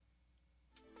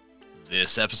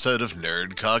This episode of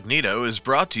Nerd Cognito is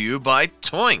brought to you by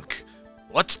Toink.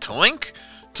 What's Toink?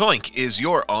 Toink is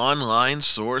your online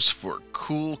source for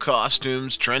cool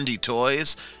costumes, trendy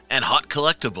toys, and hot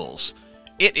collectibles.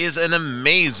 It is an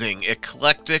amazing,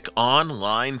 eclectic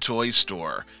online toy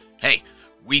store. Hey,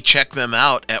 we checked them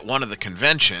out at one of the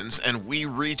conventions, and we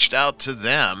reached out to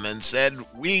them and said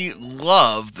we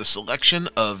love the selection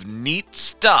of neat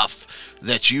stuff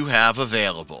that you have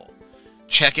available.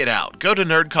 Check it out. Go to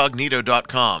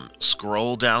nerdcognito.com,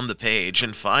 scroll down the page,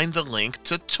 and find the link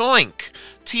to Toink,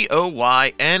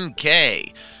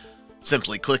 T-O-Y-N-K.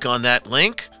 Simply click on that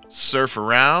link, surf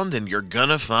around, and you're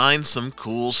gonna find some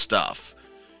cool stuff.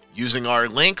 Using our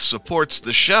link supports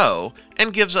the show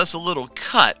and gives us a little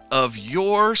cut of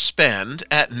your spend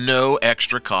at no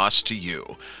extra cost to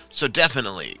you. So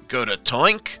definitely go to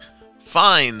Toink,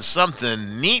 find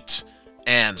something neat,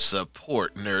 and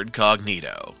support Nerd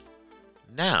Cognito.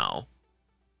 Now,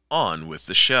 on with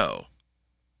the show.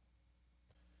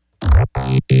 Nerd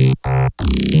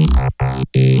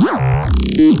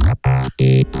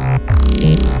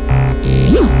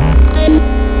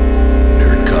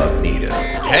Cognito.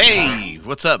 Hey,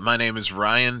 what's up? My name is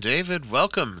Ryan David.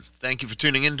 Welcome. Thank you for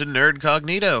tuning in to Nerd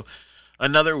Cognito.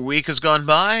 Another week has gone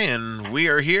by, and we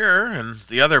are here, and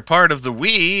the other part of the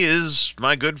we is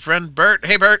my good friend Bert.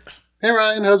 Hey, Bert. Hey,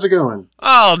 Ryan, how's it going?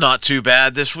 Oh, not too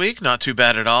bad this week. Not too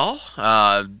bad at all.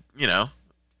 That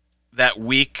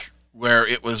week where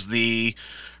it was the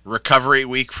recovery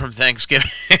week from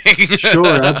Thanksgiving.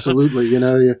 Sure, absolutely.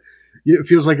 It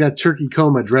feels like that turkey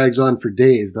coma drags on for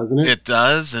days, doesn't it? It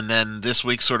does, and then this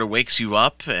week sort of wakes you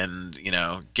up and,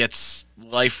 gets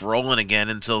life rolling again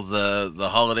until the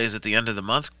holidays at the end of the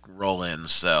month roll in.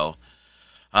 So,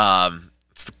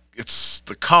 it's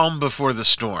the calm before the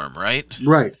storm, right?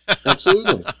 Right,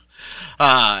 absolutely.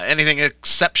 Anything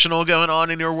exceptional going on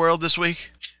in your world this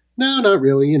week? No, not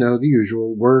really. The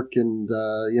usual work and,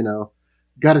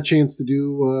 got a chance to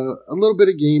do a little bit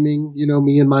of gaming,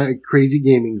 me and my crazy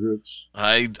gaming groups.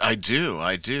 I do.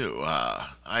 I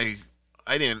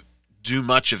didn't do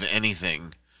much of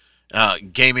anything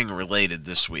gaming related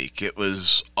this week. It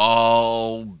was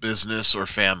all business or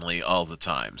family all the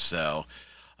time. So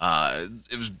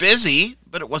it was busy,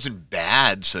 but it wasn't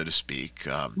bad, so to speak.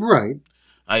 Right.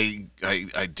 I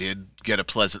did get a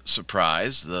pleasant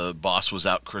surprise. The boss was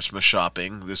out Christmas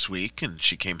shopping this week, and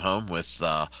she came home with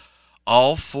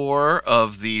all 4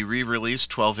 of the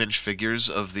re-released 12-inch figures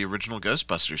of the original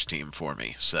Ghostbusters team for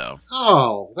me. So,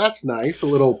 oh, that's nice. A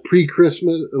little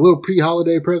pre-Christmas, a little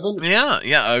pre-holiday present.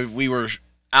 Yeah. We were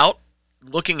out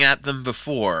looking at them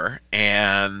before,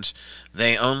 and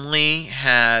they only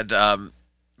had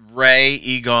Ray,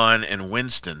 Egon, and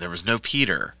Winston. There was no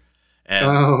Peter.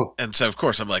 And so, of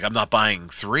course, I'm like, I'm not buying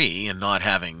 3 and not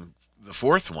having the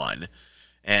 4th one.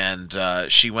 And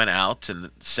she went out, and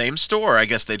the same store, I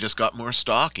guess they just got more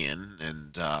stock in,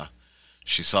 and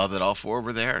she saw that all 4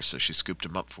 were there, so she scooped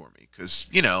them up for me. Because,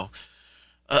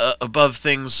 above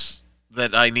things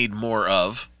that I need more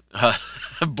of,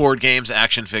 board games,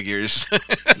 action figures.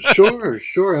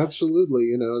 Sure,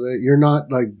 absolutely. That you're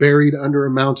not like buried under a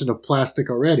mountain of plastic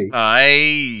already.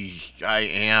 I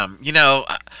am.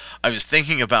 I was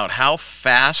thinking about how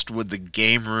fast would the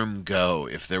game room go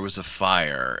if there was a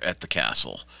fire at the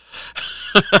castle.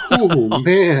 Oh,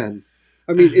 man.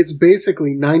 I mean, it's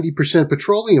basically 90%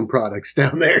 petroleum products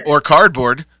down there. Or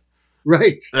cardboard.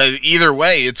 Right. Either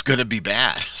way, it's going to be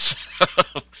bad.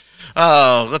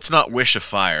 Oh, let's not wish a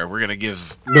fire. We're going to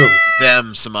give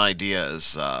them some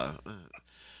ideas.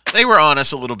 They were on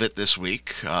us a little bit this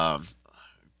week.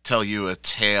 Tell you a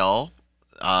tale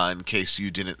in case you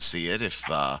didn't see it. If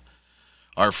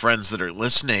our friends that are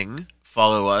listening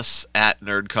follow us at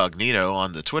Nerd Cognito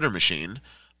on the Twitter machine,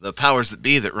 the powers that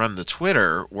be that run the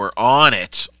Twitter were on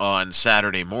it on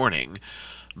Saturday morning.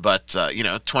 But,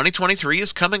 2023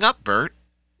 is coming up, Bert.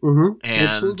 Mm-hmm. And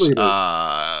absolutely.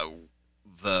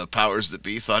 The powers that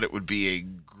be thought it would be a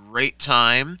great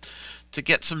time to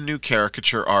get some new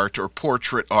caricature art or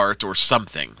portrait art or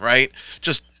something, right?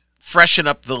 Just freshen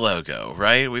up the logo,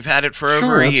 right? We've had it for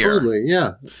over a year. Absolutely,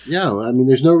 yeah. I mean,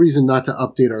 there's no reason not to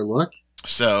update our look.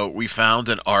 So we found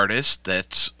an artist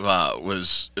that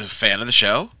was a fan of the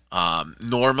show.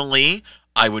 Normally,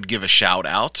 I would give a shout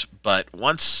out, but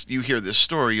once you hear this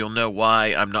story, you'll know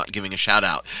why I'm not giving a shout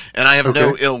out. And I have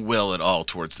no ill will at all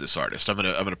towards this artist. I'm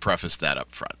gonna preface that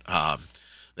up front.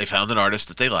 They found an artist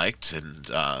that they liked, and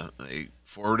they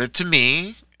forwarded it to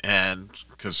me, and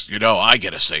because I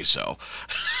get to say so.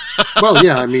 Well,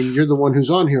 yeah, I mean, you're the one who's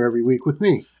on here every week with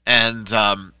me, and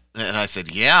I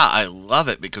said, yeah, I love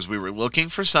it, because we were looking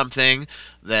for something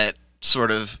that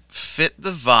sort of fit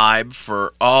the vibe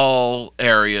for all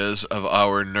areas of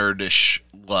our nerdish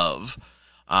love.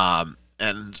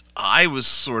 And I was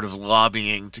sort of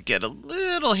lobbying to get a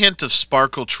little hint of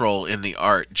Sparkle Troll in the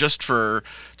art, just for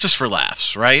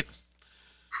laughs, right?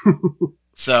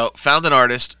 So found an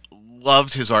artist,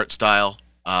 loved his art style,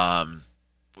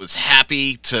 was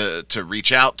happy to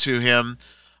reach out to him.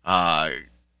 Uh,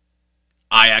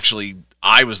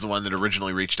 I was the one that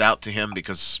originally reached out to him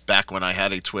because back when I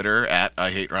had a Twitter at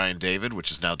I Hate Ryan David,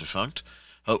 which is now defunct.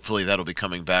 Hopefully that'll be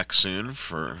coming back soon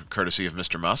for courtesy of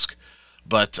Mr. Musk.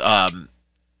 But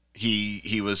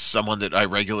he was someone that I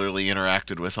regularly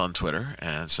interacted with on Twitter,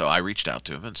 and so I reached out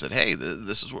to him and said, "Hey,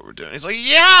 this is what we're doing." He's like,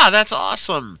 "Yeah, that's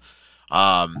awesome."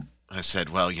 I said,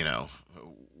 "Well,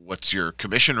 what's your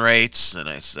commission rates?" And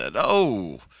I said,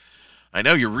 "Oh, I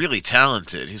know you're really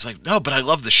talented." He's like, "No, but I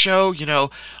love the show.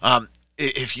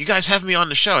 If you guys have me on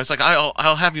the show," it's like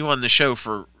I'll have you on the show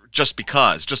for just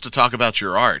to talk about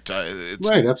your art.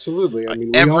 Right, absolutely. I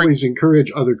mean, we always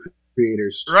encourage other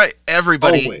creators. Right,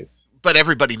 everybody. Always. But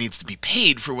everybody needs to be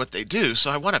paid for what they do,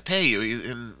 so I want to pay you.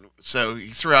 And so he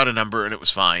threw out a number, and it was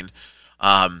fine.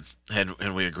 And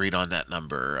we agreed on that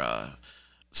number.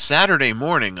 Saturday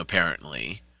morning,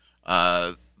 apparently,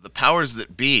 the powers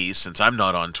that be, since I'm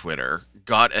not on Twitter,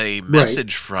 got a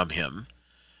message from him,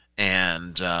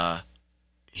 and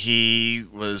he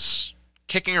was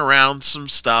kicking around some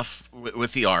stuff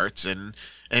with the arts and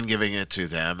giving it to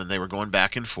them, and they were going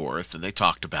back and forth, and they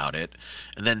talked about it.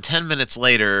 And then 10 minutes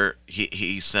later,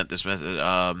 he sent this message,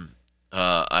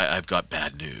 I've got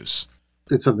bad news.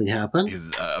 Did something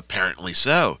happen? Apparently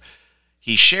so.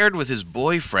 He shared with his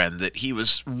boyfriend that he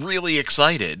was really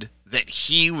excited that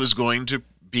he was going to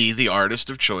be the artist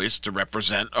of choice to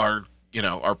represent our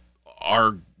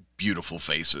beautiful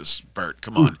faces. Bert,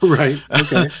 come on. Right,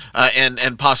 okay.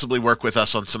 And possibly work with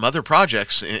us on some other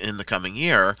projects in the coming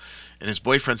year. And his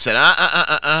boyfriend said,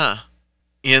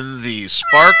 in the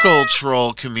Sparkle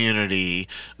Troll community,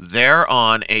 they're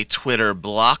on a Twitter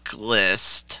block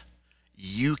list.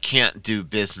 You can't do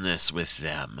business with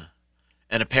them.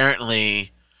 And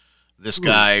apparently, this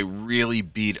guy really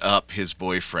beat up his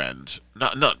boyfriend.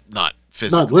 Not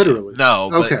physically. Not literally. No.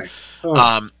 But, okay.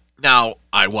 Oh. Now,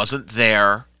 I wasn't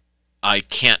there. I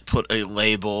can't put a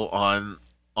label on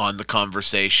the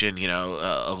conversation.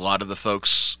 A lot of the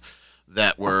folks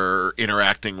that were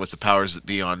interacting with the powers that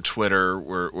be on Twitter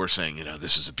were saying,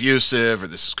 this is abusive or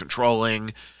this is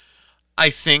controlling. I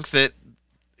think that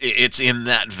it's in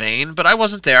that vein, but I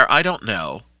wasn't there. I don't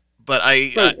know. But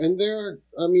and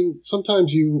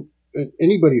sometimes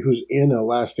anybody who's in a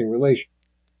lasting relationship,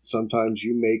 sometimes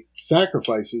you make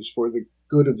sacrifices for the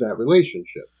good of that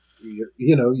relationship.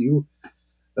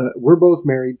 We're both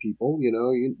married people.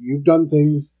 You've done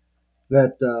things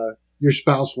that your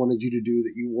spouse wanted you to do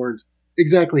that you weren't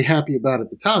exactly happy about at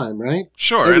the time, right?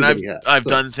 Sure, everybody and I've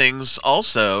done things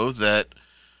also that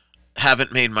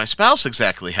haven't made my spouse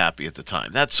exactly happy at the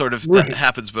time. That that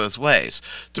happens both ways.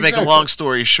 To make a long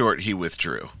story short, he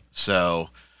withdrew. So,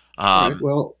 right.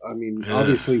 Well,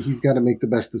 obviously he's got to make the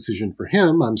best decision for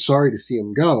him. I'm sorry to see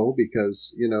him go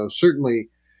because, certainly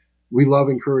we love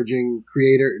encouraging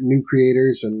new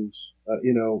creators and,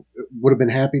 would have been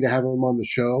happy to have him on the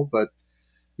show. But,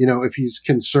 if he's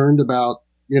concerned about,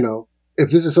 if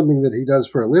this is something that he does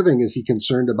for a living, is he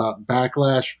concerned about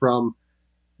backlash from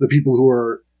the people who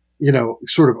are,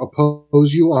 sort of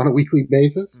oppose you on a weekly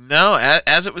basis? No,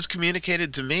 as it was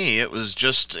communicated to me, it was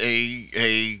just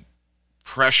a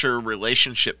pressure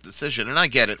relationship decision. And I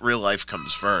get it, real life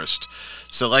comes first.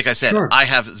 So like I said, sure. I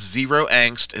have zero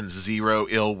angst and zero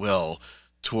ill will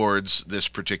towards this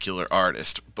particular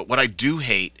artist. But what I do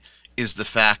hate is the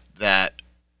fact that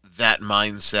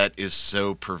mindset is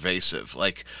so pervasive.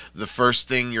 Like, the first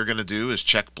thing you're going to do is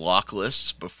check block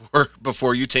lists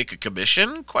before you take a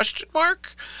commission? ?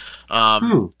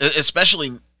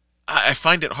 Especially, I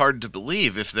find it hard to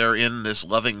believe if they're in this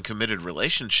loving, committed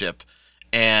relationship,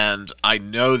 and I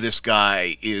know this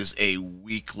guy is a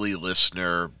weekly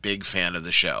listener, big fan of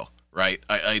the show, right?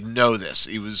 I know this.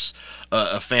 He was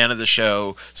a fan of the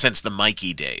show since the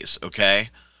Mikey days, okay?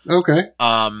 Okay.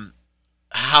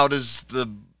 How does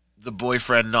the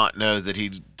boyfriend not know that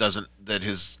that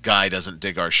his guy doesn't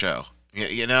dig our show?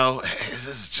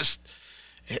 It's just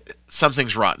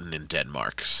something's rotten in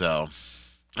Denmark. So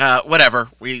whatever.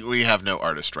 We have no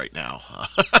artist right now.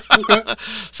 Okay.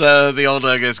 So the old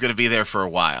nugget is going to be there for a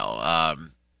while.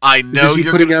 I know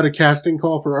you're putting out a casting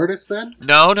call for artists then?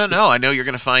 No. I know you're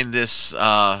going to find this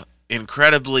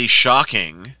incredibly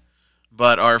shocking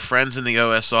but our friends in the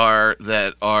OSR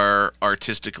that are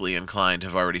artistically inclined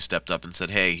have already stepped up and said,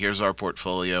 "Hey, here's our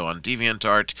portfolio on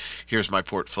DeviantArt. Here's my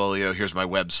portfolio. Here's my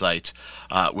website.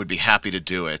 Would be happy to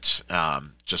do it.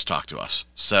 Just talk to us."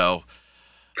 So,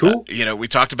 Cool. we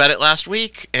talked about it last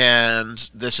week, and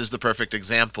this is the perfect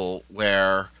example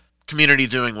where community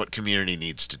doing what community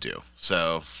needs to do.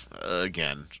 So,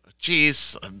 again,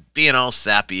 geez, I'm being all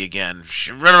sappy again.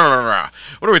 What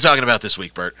are we talking about this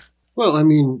week, Bert? Well, I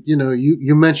mean,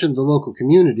 you mentioned the local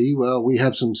community. Well, we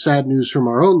have some sad news from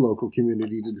our own local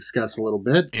community to discuss a little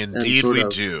bit. Indeed, we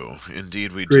do.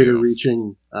 Indeed, we greater do.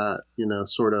 reaching,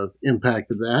 sort of impact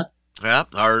of that. Yeah,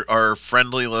 our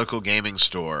friendly local gaming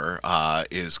store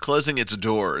is closing its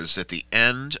doors at the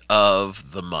end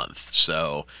of the month.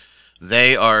 So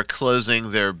they are closing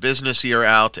their business year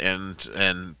out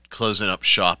and closing up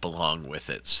shop along with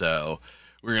it. So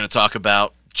we're going to talk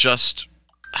about just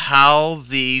how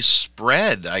the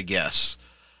spread, I guess,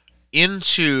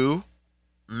 into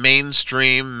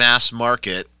mainstream mass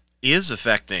market is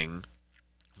affecting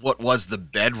what was the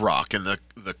bedrock and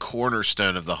the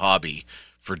cornerstone of the hobby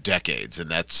for decades, and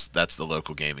that's the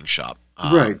local gaming shop.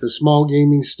 Right, the small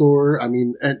gaming store. I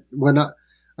mean,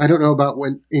 I don't know about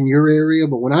when in your area,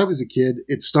 but when I was a kid,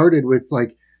 it started with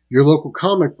like your local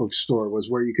comic book store was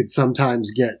where you could sometimes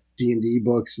get D&D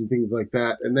books and things like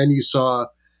that, and then you saw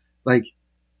like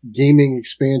gaming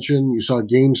expansion. You saw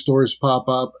game stores pop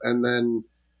up, and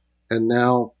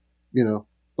now,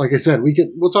 like I said,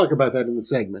 we'll talk about that in the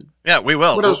segment. Yeah, we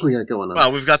will. What else we got going on?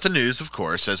 Well, we've got the news, of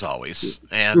course, as always,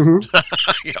 and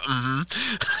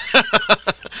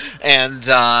and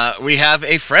we have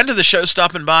a friend of the show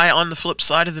stopping by on the flip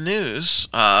side of the news.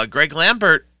 Greg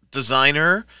Lambert,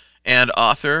 designer and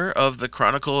author of the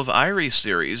Chronicle of Iries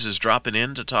series, is dropping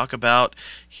in to talk about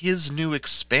his new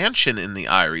expansion in the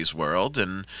Iries world,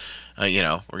 and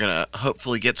we're gonna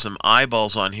hopefully get some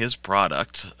eyeballs on his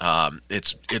product.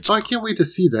 It's I can't wait to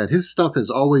see that. His stuff is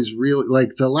always really,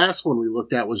 like, the last one we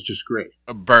looked at was just great.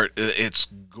 Bert, it's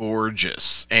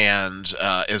gorgeous, and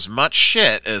as much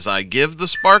shit as I give the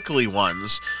sparkly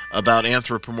ones about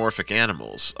anthropomorphic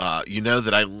animals, you know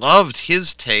that I loved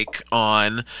his take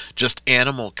on just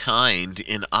animal kind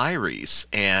in Iries,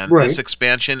 and Right. This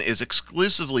expansion is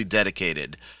exclusively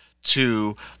dedicated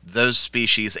to those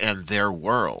species and their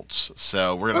worlds.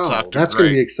 So we're going to talk to that's Greg. going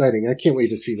to be exciting. I can't wait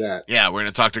to see that. Yeah, we're going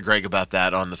to talk to Greg about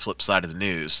that on the flip side of the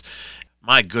news.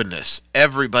 My goodness,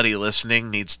 everybody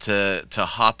listening needs to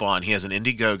hop on. He has an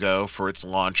Indiegogo for its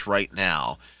launch right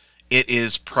now. It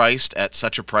is priced at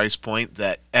such a price point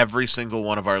that every single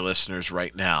one of our listeners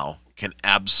right now can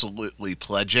absolutely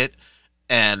pledge it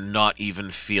and not even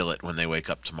feel it when they wake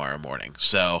up tomorrow morning.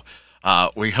 So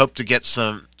we hope to get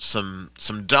some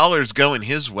dollars going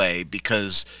his way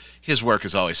because his work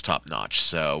is always top notch.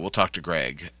 So we'll talk to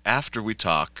Greg after we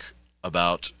talk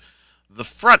about the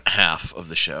front half of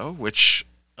the show, which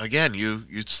again you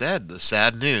said the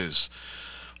sad news.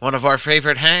 One of our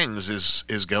favorite hangs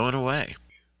is going away.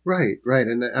 Right.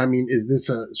 And I mean, is this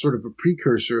a sort of a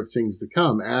precursor of things to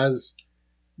come as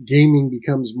gaming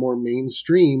becomes more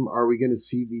mainstream? Are we going to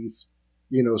see these,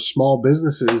 small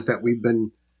businesses that we've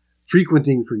been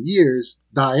frequenting for years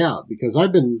die out? Because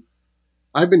I've been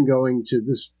going to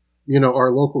this,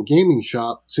 our local gaming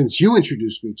shop since you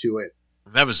introduced me to it.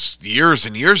 That was years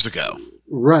and years ago.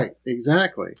 Right,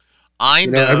 exactly. I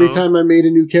know. Every time I made a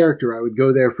new character, I would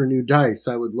go there for new dice.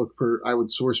 I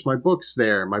would source my books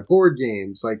there, my board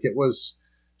games. Like, it was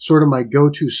sort of my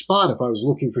go-to spot if I was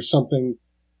looking for something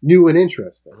new and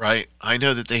interesting. Right. I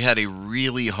know that they had a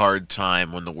really hard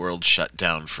time when the world shut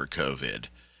down for COVID,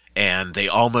 and they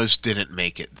almost didn't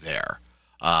make it there.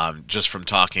 Just from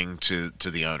talking to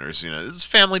the owners, it's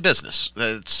family business.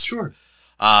 It's Sure.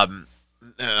 And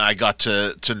I got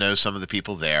to know some of the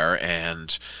people there,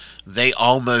 and they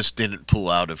almost didn't pull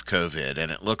out of COVID,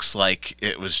 and it looks like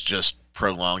it was just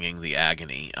prolonging the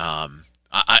agony.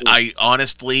 I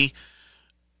honestly,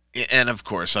 and of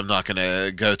course, I'm not going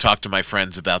to go talk to my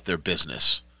friends about their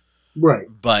business. Right.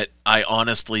 But I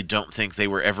honestly don't think they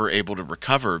were ever able to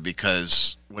recover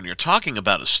because when you're talking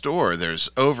about a store, there's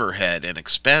overhead and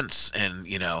expense, and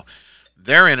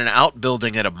they're in an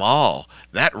outbuilding at a mall.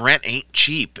 That rent ain't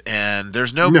cheap, and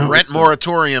there's no rent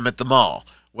moratorium at the mall.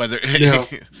 Whether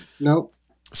no.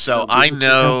 So I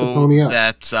know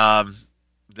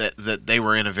that they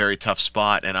were in a very tough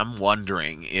spot, and I'm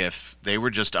wondering if they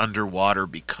were just underwater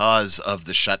because of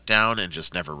the shutdown and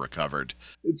just never recovered.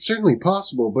 It's certainly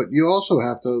possible, but you also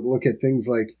have to look at things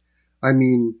like, I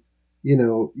mean,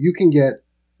 you can get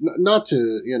not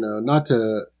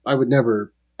to. I would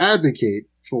never advocate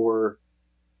for,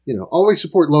 always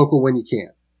support local when you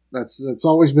can. That's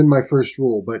always been my first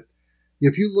rule. But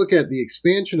if you look at the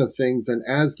expansion of things, and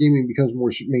as gaming becomes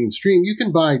more mainstream, you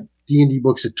can buy D&D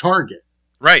books at Target.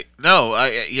 Right. No,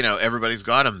 everybody's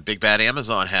got them. Big Bad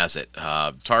Amazon has it.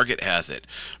 Target has it.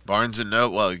 Barnes and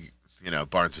Noble. Well,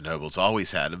 Barnes and Noble's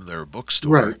always had them. They're a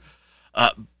bookstore.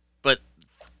 Right. But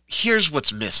here's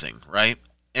what's missing, right?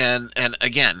 And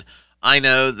again, I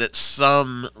know that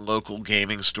some local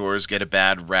gaming stores get a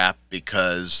bad rap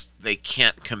because they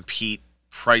can't compete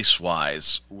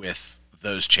price-wise with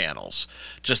those channels.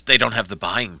 Just they don't have the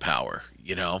buying power,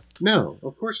 No,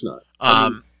 of course not.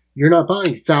 You're not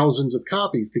buying thousands of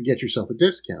copies to get yourself a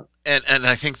discount. And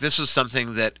I think this was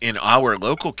something that in our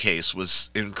local case was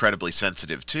incredibly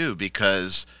sensitive too,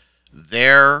 because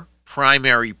their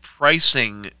primary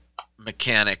pricing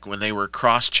mechanic when they were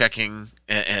cross-checking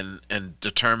and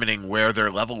determining where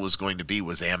their level was going to be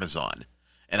was Amazon.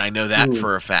 And I know that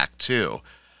for a fact too.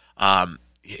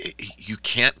 You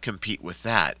can't compete with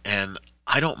that. And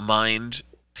I don't mind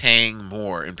paying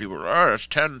more. And people are, it's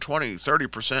 10, 20,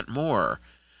 30% more.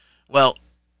 Well,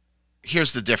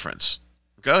 here's the difference.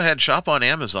 Go ahead, shop on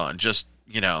Amazon. Just,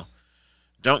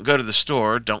 don't go to the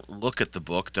store. Don't look at the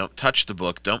book. Don't touch the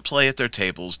book. Don't play at their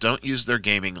tables. Don't use their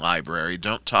gaming library.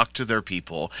 Don't talk to their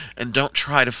people. And don't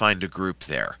try to find a group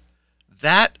there.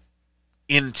 That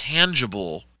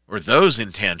intangible, or those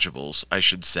intangibles, I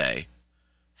should say,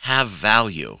 have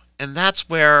value. And that's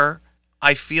where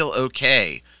I feel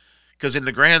okay. Because in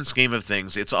the grand scheme of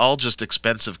things, it's all just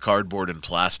expensive cardboard and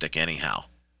plastic anyhow.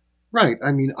 Right.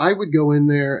 I mean, I would go in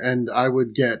there and I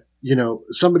would get,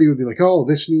 somebody would be like, "Oh,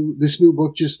 this new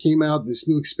book just came out. This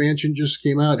new expansion just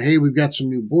came out. Hey, we've got some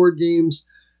new board games.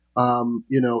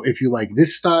 If you like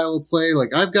this style of play,"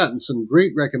 like I've gotten some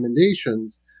great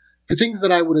recommendations for things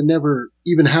that I would have never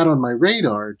even had on my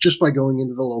radar just by going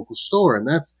into the local store. And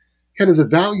that's kind of the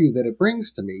value that it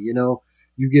brings to me.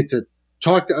 You get to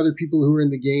talk to other people who are in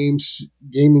the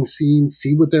gaming scene,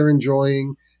 see what they're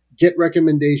enjoying, get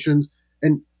recommendations,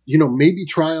 and maybe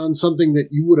try on something that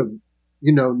you would have,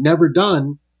 never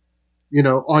done,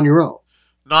 on your own.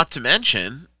 Not to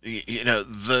mention,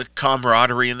 the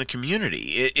camaraderie in the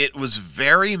community. It was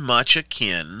very much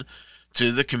akin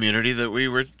to the community that we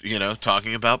were,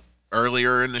 talking about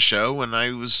earlier in the show when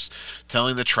I was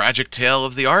telling the tragic tale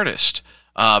of the artist.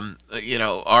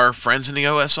 Our friends in the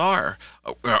OSR,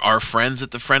 our friends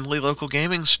at the friendly local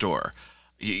gaming store.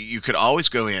 You could always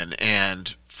go in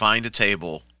and find a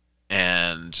table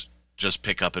and just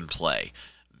pick up and play.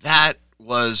 That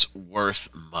was worth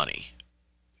money.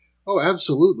 Oh,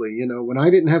 absolutely. When I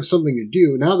didn't have something to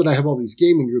do, now that I have all these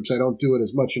gaming groups, I don't do it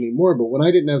as much anymore. But when I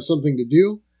didn't have something to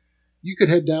do, you could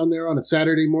head down there on a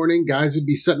Saturday morning. Guys would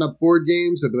be setting up board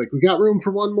games. They'd be like, "We got room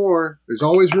for one more. There's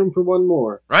always room for one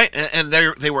more." Right. And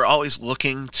they were always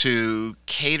looking to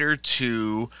cater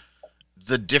to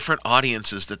the different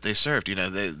audiences that they served.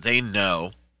 They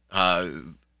know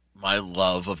my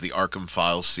love of the Arkham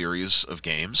Files series of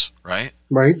games, right?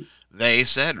 Right. They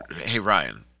said, "Hey,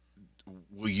 Ryan,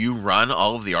 will you run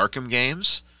all of the Arkham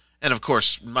games?" And of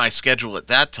course, my schedule at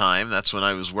that time, that's when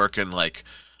I was working like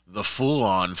the full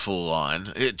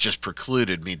on, it just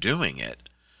precluded me doing it.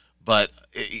 But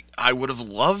I would have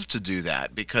loved to do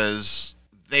that because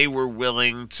they were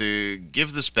willing to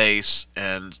give the space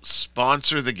and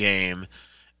sponsor the game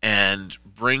and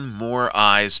bring more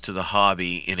eyes to the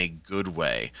hobby in a good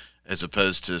way, as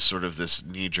opposed to sort of this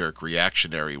knee-jerk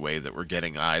reactionary way that we're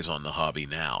getting eyes on the hobby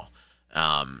now.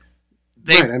 Right.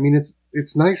 I mean,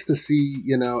 it's nice to see,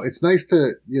 it's nice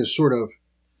to sort of,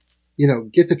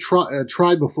 get to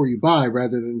try before you buy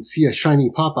rather than see a shiny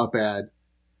pop-up ad.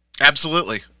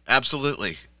 Absolutely.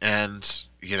 And,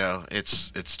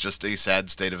 it's just a sad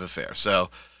state of affair.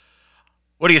 So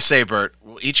what do you say, Bert?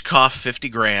 We'll each cough 50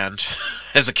 grand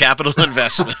as a capital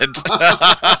investment.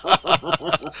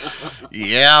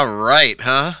 Yeah, right,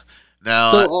 huh?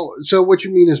 Now, so what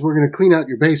you mean is we're going to clean out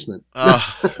your basement.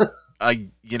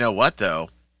 You know what, though?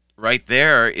 Right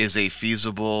there is a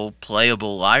feasible,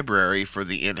 playable library for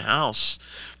the in-house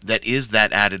that is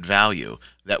that added value.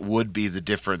 That would be the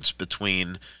difference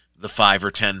between the $5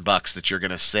 or $10 that you're going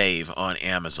to save on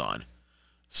Amazon.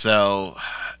 So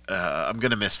I'm going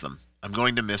to miss them. I'm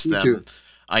going to miss them. Too.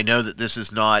 I know that this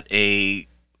is not a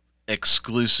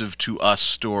exclusive to us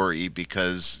story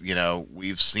because,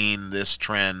 we've seen this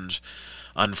trend,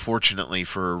 unfortunately,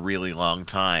 for a really long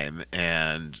time,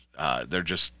 and they're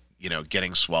just,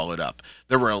 getting swallowed up.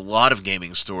 There were a lot of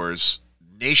gaming stores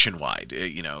nationwide.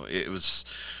 It was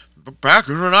back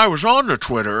when I was on the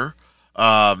Twitter,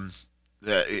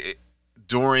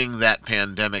 during that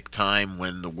pandemic time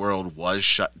when the world was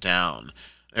shut down,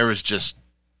 there was just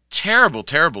terrible,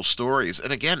 terrible stories.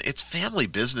 And again, it's family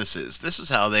businesses. This is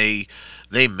how they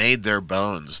made their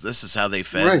bones. This is how they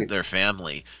fed Right. their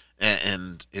family,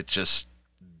 and it just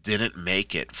didn't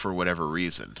make it for whatever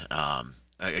reason.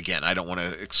 Again, I don't want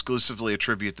to exclusively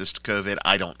attribute this to COVID.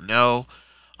 I don't know.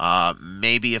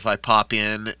 Maybe if I pop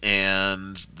in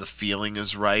and the feeling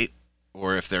is right,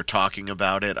 or if they're talking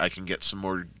about it, I can get some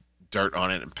more dirt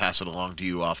on it and pass it along to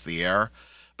you off the air.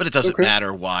 But it doesn't Okay.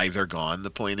 matter why they're gone. The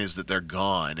point is that they're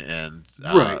gone, and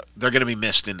Right. they're going to be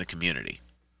missed in the community.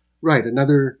 Right.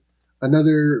 Another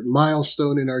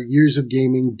milestone in our years of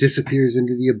gaming disappears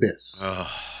into the abyss.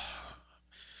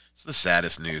 It's the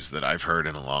saddest news that I've heard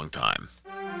in a long time.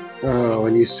 Oh,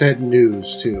 and you said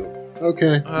news too.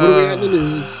 Okay. What do we got in the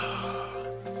news?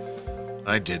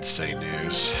 I did say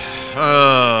news.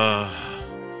 Uh,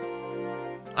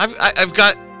 I've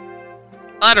got,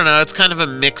 I don't know, it's kind of a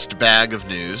mixed bag of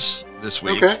news this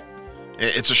week. Okay.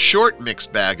 It's a short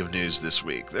mixed bag of news this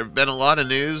week. There have been a lot of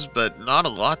news, but not a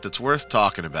lot that's worth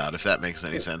talking about, if that makes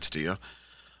any sense to you.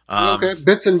 Okay.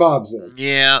 Bits and bobs then.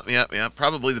 Yeah.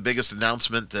 Probably the biggest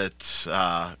announcement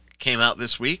that came out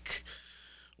this week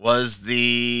was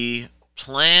the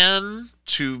plan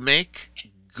to make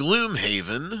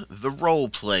Gloomhaven the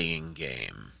role-playing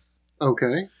game.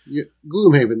 Okay. Yeah,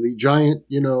 Gloomhaven, the giant,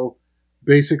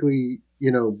 basically,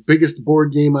 biggest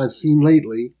board game I've seen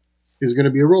lately, is going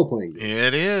to be a role playing game.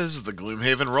 It is the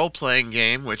Gloomhaven role-playing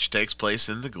game, which takes place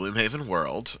in the Gloomhaven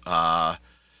world. And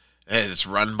it's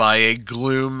run by a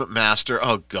Gloom Master.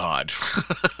 Oh, God.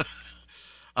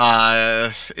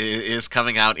 Is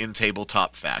coming out in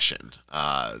tabletop fashion.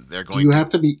 They're Do going you to... have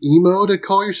to be emo to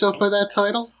call yourself by that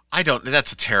title? I don't...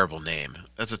 That's a terrible name.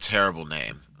 That's a terrible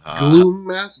name. Gloom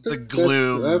Master? The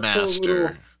Gloom That's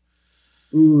Master.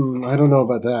 I don't know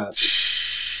about that.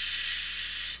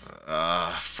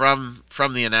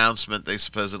 From the announcement, they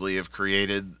supposedly have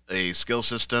created a skill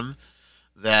system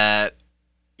that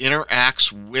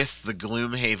interacts with the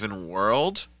Gloomhaven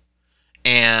world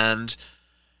and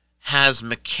has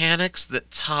mechanics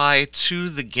that tie to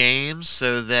the game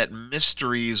so that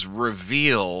mysteries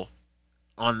reveal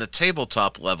on the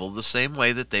tabletop level the same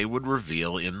way that they would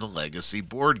reveal in the Legacy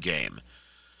board game.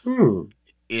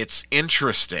 It's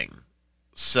interesting.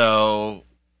 So,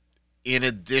 in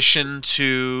addition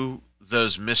to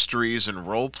those mysteries and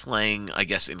role-playing, I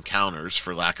guess, encounters,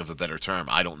 for lack of a better term,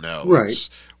 I don't know. Right.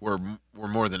 We're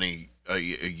more than a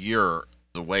year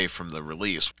away from the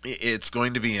release. It's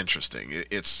going to be interesting.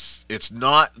 It's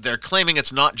not. They're claiming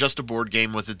it's not just a board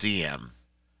game with a DM,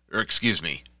 or excuse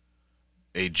me,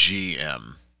 a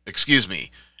GM. Excuse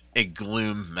me, a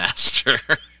Gloom Master.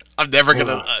 I'm never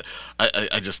gonna.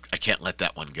 I can't let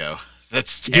that one go.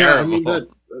 That's terrible.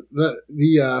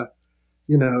 Yeah,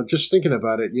 I mean just thinking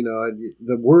about it,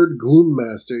 the word Gloom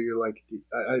Master, you're like,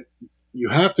 you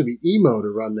have to be emo to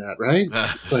run that, right?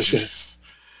 It's like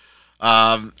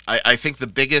I think the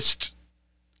biggest,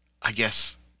 I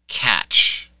guess,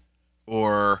 catch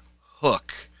or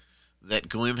hook that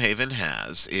Gloomhaven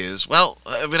has is, well,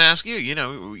 I'm going to ask you,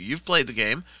 you've played the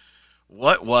game.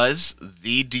 What was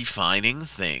the defining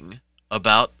thing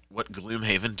about what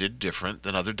Gloomhaven did different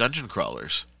than other dungeon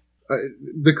crawlers?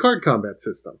 The card combat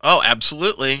system. Oh,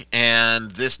 absolutely.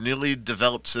 And this newly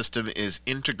developed system is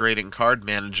integrating card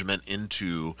management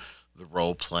into the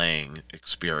role-playing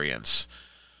experience.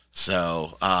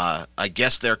 So I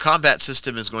guess their combat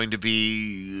system is going to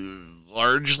be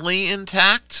largely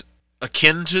intact,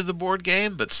 akin to the board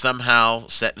game, but somehow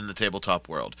set in the tabletop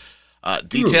world.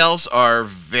 Details are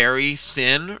very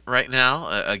thin right now.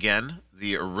 Again,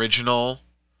 the original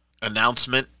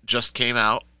announcement just came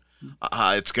out.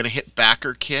 It's going to hit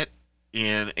backer kit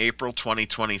in April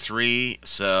 2023.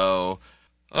 So,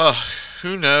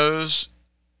 who knows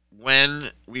when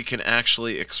we can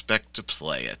actually expect to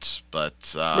play it?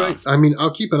 But right. I mean,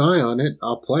 I'll keep an eye on it.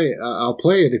 I'll play it. I'll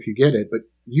play it if you get it. But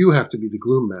you have to be the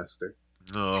Gloom Master.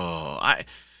 No,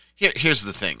 here's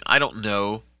the thing. I don't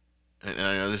know. And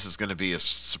I know this is going to be a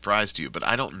surprise to you, but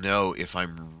I don't know if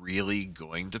I'm really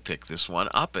going to pick this one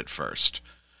up at first.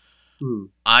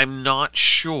 I'm not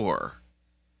sure.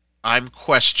 I'm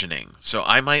questioning. So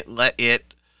I might let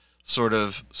it sort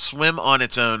of swim on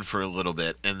its own for a little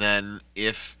bit, and then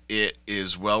if it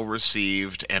is well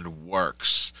received and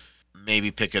works, maybe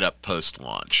pick it up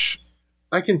post-launch.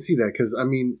 I can see that because, I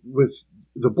mean, with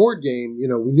the board game, we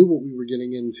knew what we were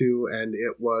getting into, and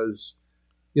it was,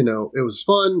 it was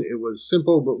fun, it was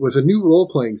simple, but with a new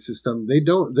role-playing system, they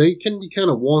can be kind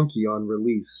of wonky on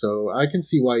release. So I can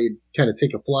see why you'd kind of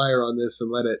take a flyer on this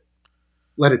and let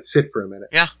it sit for a minute.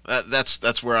 Yeah,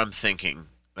 that's where I'm thinking.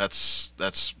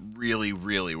 That's really,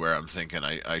 really where I'm thinking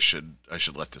I should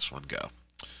let this one go.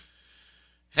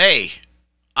 Hey,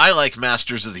 I like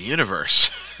Masters of the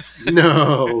Universe.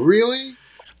 No, really?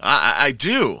 I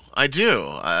do. I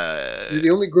do. You're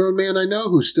the only grown man I know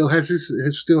who still has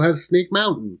Snake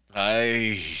Mountain.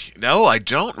 No, I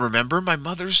don't remember. My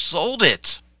mother sold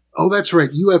it. Oh, that's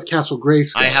right. You have Castle I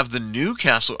Grayskull. have the new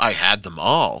castle. I had them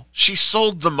all. She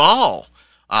sold them all.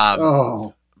 Um,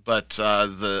 Oh, but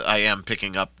I am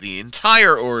picking up the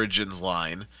entire Origins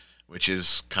line, which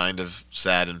is kind of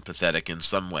sad and pathetic in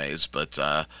some ways. But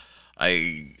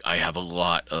I have a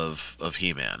lot of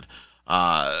He-Man.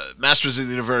 Masters of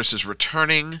the Universe is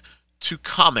returning to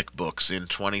comic books in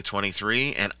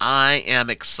 2023, and I am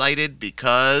excited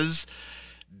because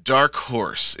Dark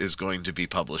Horse is going to be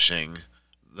publishing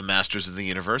the Masters of the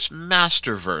Universe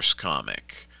Masterverse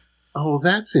comic. oh,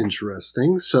 that's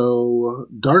interesting. So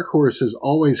Dark Horse has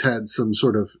always had some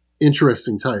sort of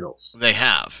interesting titles. They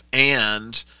have.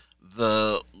 And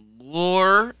the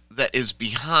lore that is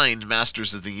behind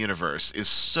Masters of the Universe is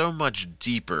so much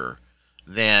deeper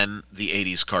than the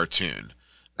 80s cartoon.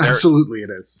 Absolutely, it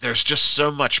is. There's just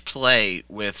so much play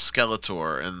with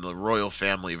Skeletor and the royal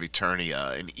family of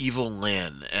Eternia and Evil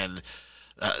Lyn, and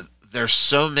there's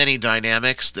so many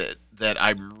dynamics that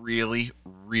I'm really,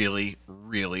 really,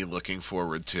 really looking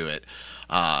forward to it.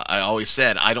 I always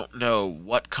said I don't know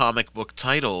what comic book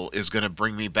title is going to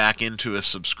bring me back into a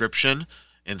subscription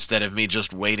instead of me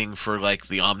just waiting for like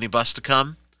the omnibus to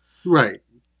come. Right.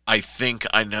 I think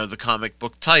I know the comic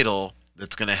book title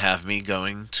that's going to have me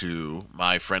going to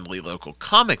my friendly local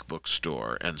comic book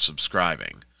store and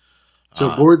subscribing.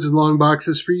 So boards and long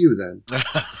boxes for you then.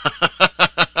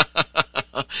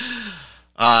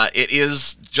 It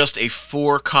is just a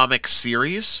 4 comic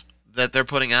series that they're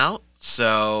putting out,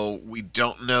 so we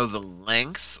don't know the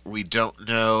length. We don't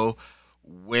know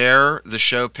where the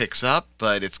show picks up,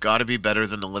 but it's got to be better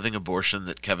than The Living Abortion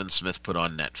that Kevin Smith put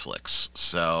on Netflix.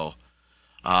 So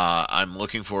I'm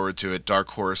looking forward to it. Dark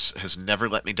Horse has never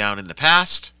let me down in the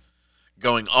past,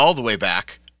 going all the way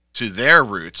back to their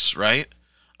roots, right?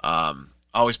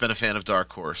 Always been a fan of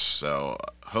Dark Horse, so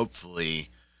hopefully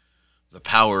the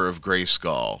power of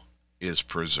Grayskull is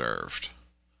preserved.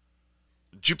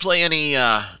 Did you play any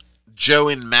Joe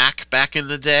and Mac back in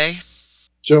the day?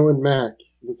 Joe and Mac.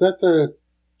 Was that the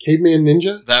Caveman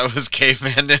Ninja? That was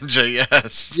Caveman Ninja,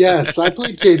 yes. Yes, I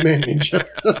played Caveman Ninja.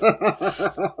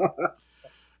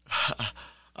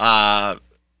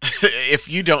 If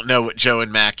you don't know what Joe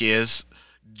and Mac is,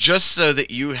 just so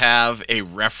that you have a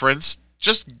reference,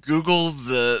 just Google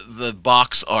the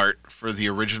box art for the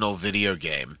original video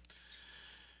game.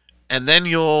 And then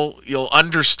you'll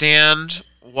understand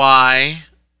why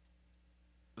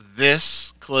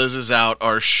this closes out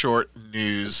our short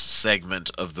news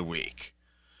segment of the week.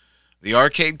 The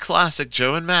arcade classic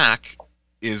Joe and Mac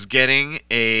is getting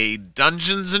a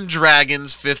Dungeons and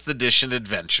Dragons 5th edition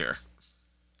adventure.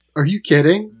 Are you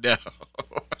kidding? No.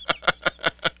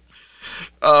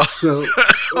 So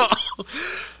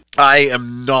I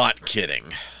am not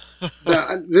kidding.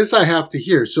 this I have to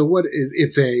hear. So what is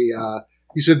it's a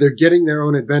you said they're getting their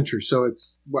own adventure. So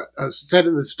it's what set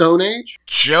in the Stone Age?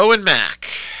 Joe and Mac,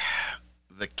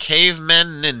 the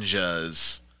cavemen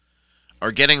ninjas,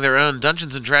 are getting their own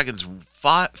Dungeons and Dragons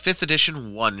 5th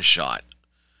edition one-shot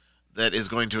that is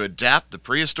going to adapt the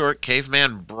prehistoric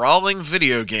caveman brawling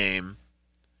video game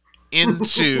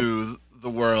into the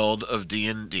world of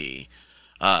D&D.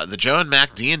 The Joe and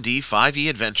Mac D&D 5e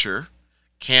adventure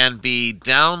can be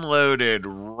downloaded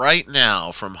right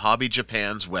now from Hobby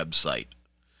Japan's website.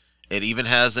 It even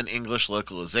has an English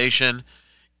localization.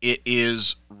 It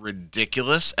is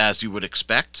ridiculous, as you would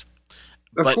expect.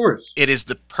 Of course. It is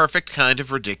the perfect kind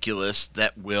of ridiculous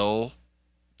that will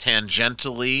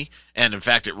tangentially, and in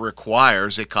fact it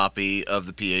requires a copy of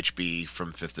the PHB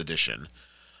from 5th edition.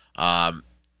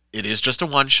 It is just a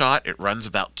one-shot. It runs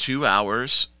about 2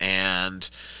 hours, and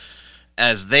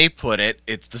as they put it,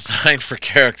 it's designed for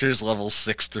characters levels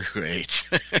 6 through 8.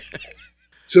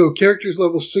 So characters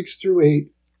level 6 through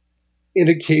 8 in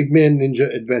a Caveman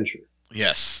Ninja adventure.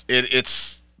 Yes.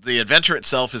 It's the adventure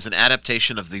itself is an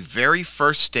adaptation of the very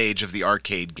first stage of the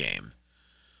arcade game.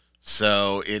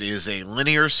 So it is a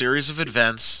linear series of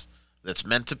events that's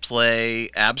meant to play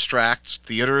abstract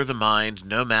theater of the mind,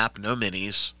 no map, no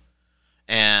minis,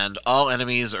 and all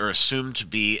enemies are assumed to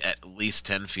be at least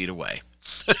 10 feet away.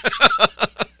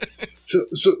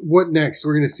 So what next?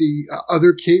 We're going to see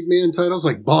other Caveman titles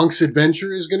like Bonk's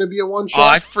Adventure is going to be a one-shot? Oh,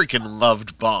 I freaking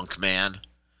loved Bonk, man.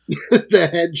 The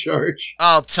head charge.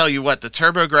 I'll tell you what, the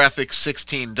TurboGrafx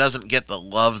 16 doesn't get the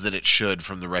love that it should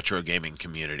from the retro gaming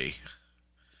community.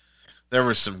 There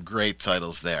were some great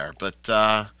titles there, but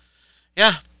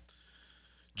yeah.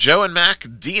 Joe and Mac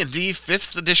D&D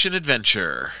 5th edition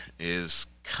adventure is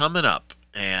coming up,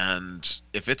 and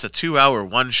if it's a 2-hour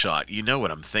one-shot, you know what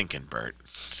I'm thinking, Bert.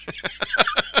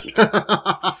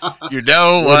 You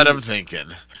know what I'm thinking.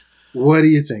 What are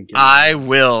you thinking? I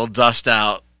will dust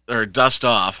off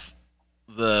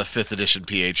the 5th edition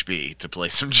PHB to play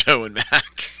some Joe and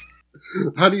Mac.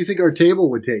 How do you think our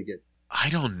table would take it? I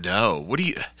don't know.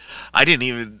 I didn't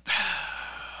even...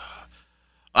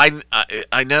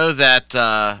 I know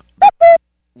that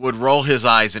would roll his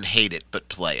eyes and hate it, but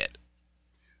play it.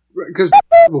 Because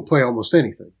we'll play almost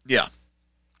anything. Yeah.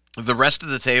 The rest of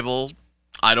the table,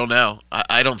 I don't know.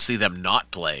 I don't see them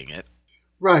not playing it.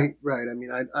 Right. I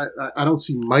mean, I don't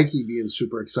see Mikey being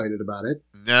super excited about it.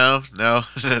 No.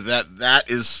 that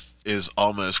is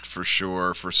almost for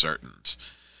sure, for certain.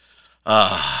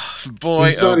 Boy,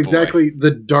 it's not exactly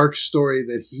the dark story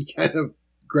that he kind of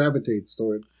gravitates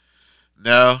towards.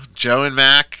 No, Joe and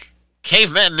Mac,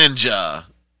 Caveman Ninja,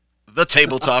 the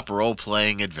tabletop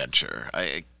role-playing adventure.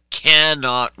 I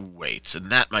cannot wait.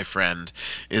 And that, my friend,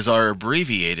 is our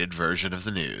abbreviated version of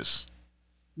the news.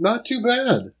 Not too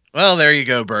bad. Well, there you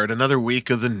go, Bert. Another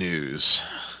week of the news.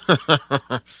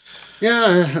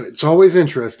 Yeah, it's always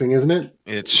interesting, isn't it?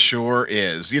 It sure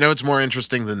is. You know, it's more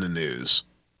interesting than the news.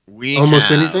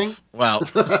 Anything? Well,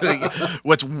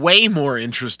 what's way more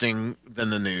interesting than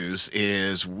the news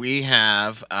is we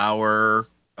have our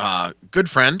good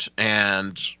friend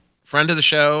and friend of the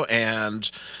show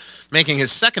and making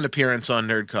his second appearance on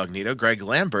Nerdcognito, Greg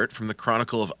Lambert from the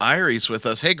Chronicle of Iries with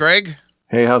us. Hey, Greg.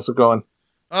 Hey, how's it going?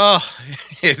 Oh,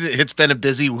 it's been a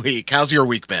busy week. How's your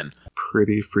week been?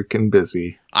 Pretty freaking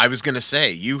busy. I was going to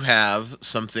say, you have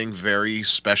something very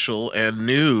special and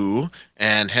new,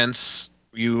 and hence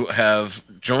you have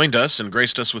joined us and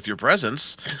graced us with your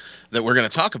presence that we're going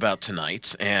to talk about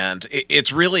tonight, and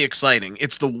it's really exciting.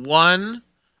 It's the one,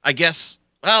 I guess,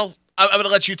 well, I'm going to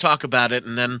let you talk about it,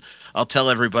 and then I'll tell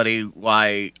everybody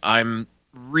why I'm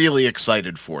really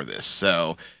excited for this.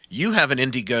 So you have an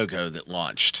Indiegogo that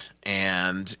launched,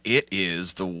 and it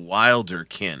is the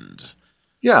Wilderkind.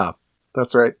 Yeah,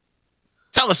 that's right.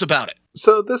 Tell us about it.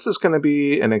 So this is going to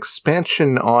be an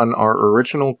expansion on our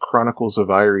original Chronicles of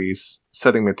Iries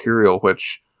setting material,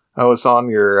 which I was on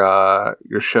your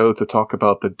show to talk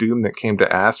about the Doom that came to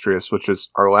Astrius, which is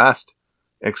our last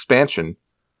expansion.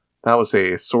 That was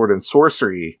a sword and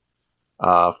sorcery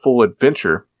full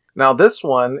adventure. Now this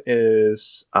one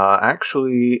is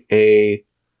actually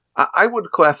I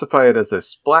would classify it as a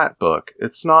splat book.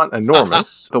 It's not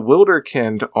enormous. The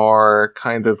Wilderkind are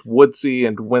kind of woodsy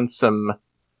and winsome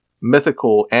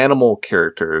mythical animal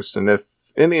characters, and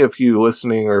if any of you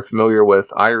listening are familiar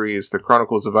with Iries, the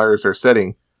Chronicles of Iries are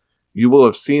setting, you will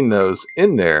have seen those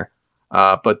in there.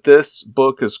 But this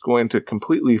book is going to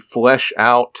completely flesh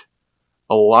out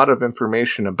a lot of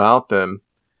information about them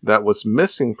that was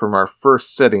missing from our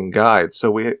first setting guide.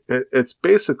 So it's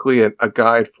basically a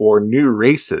guide for new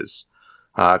races.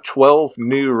 12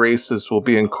 new races will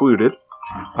be included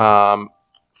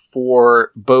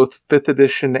for both 5th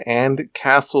edition and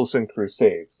Castles and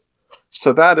Crusades.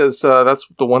 So that's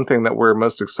the one thing that we're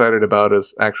most excited about,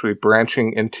 is actually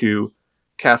branching into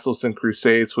Castles and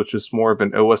Crusades, which is more of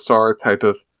an OSR type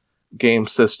of game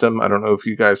system. I don't know if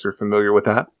you guys are familiar with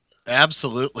that.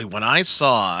 Absolutely. When I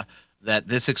saw that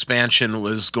this expansion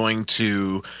was going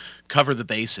to cover the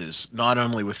bases, not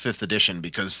only with 5th edition,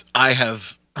 because I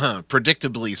have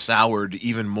predictably soured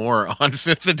even more on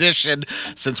 5th edition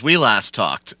since we last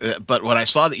talked. But when I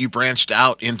saw that you branched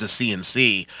out into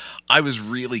C&C, I was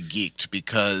really geeked,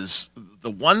 because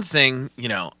the one thing, you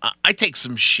know, I take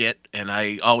some shit and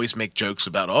I always make jokes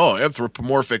about,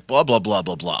 anthropomorphic, blah, blah, blah,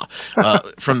 blah, blah,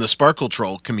 from the Sparkle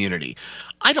Troll community.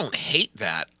 I don't hate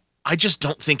that. I just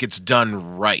don't think it's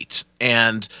done right.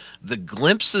 And the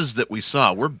glimpses that we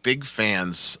saw, we're big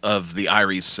fans of the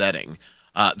Iries setting.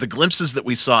 The glimpses that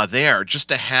we saw there, just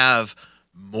to have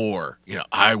more, you know,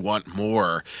 I want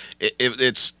more.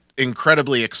 It's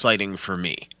incredibly exciting for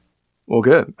me. Well,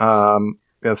 good.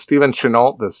 Steven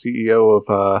Chenault, the CEO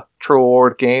of Troll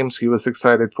Lord Games, he was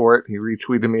excited for it. He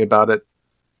retweeted me about it.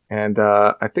 And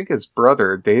I think his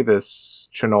brother, Davis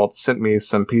Chenault, sent me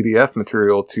some PDF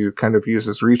material to kind of use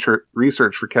as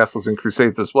research for Castles and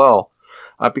Crusades as well.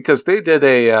 Because they did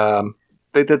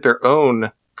their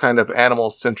own kind of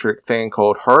animal-centric thing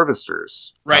called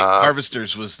Harvesters. Right,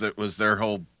 Harvesters was their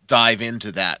whole dive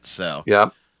into that, so.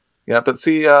 Yeah, but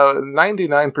see,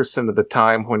 99% of the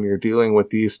time when you're dealing with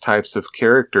these types of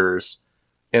characters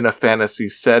in a fantasy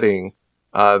setting,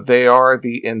 they are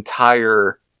the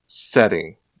entire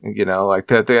setting. You know, like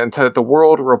the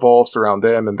world revolves around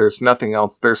them, and there's nothing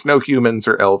else. There's no humans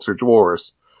or elves or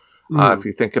dwarves. If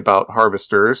you think about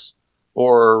harvesters,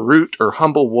 or Root, or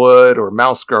Humblewood, or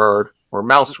Mouse Guard, or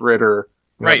Mouse Ritter.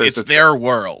 Right, it's their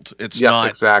world. It's not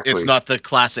exactly. It's not the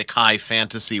classic high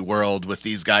fantasy world with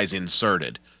these guys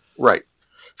inserted. Right.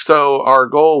 So our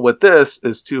goal with this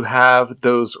is to have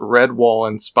those Redwall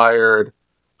inspired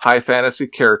high fantasy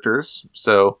characters.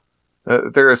 So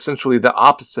they're essentially the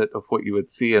opposite of what you would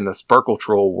see in the Sparkle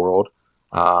Troll world.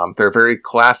 They're very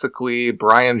classically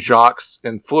Brian Jacques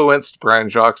influenced. Brian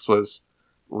Jacques was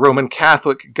Roman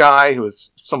Catholic guy who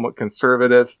was somewhat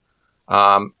conservative.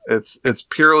 It's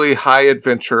purely high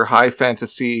adventure, high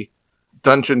fantasy,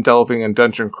 dungeon delving and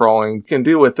dungeon crawling. You can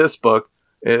do with this book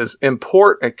is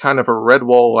import a kind of a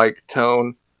Redwall-like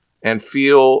tone and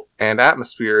feel and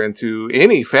atmosphere into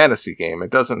any fantasy game. It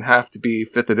doesn't have to be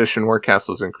 5th edition War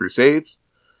Castles and Crusades.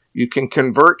 You can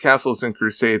convert Castles and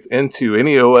Crusades into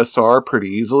any OSR pretty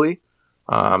easily.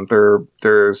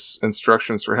 There's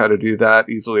instructions for how to do that,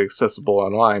 easily accessible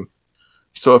online.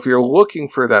 So if you're looking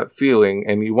for that feeling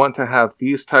and you want to have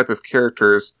these type of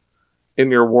characters in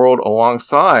your world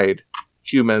alongside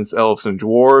humans, elves, and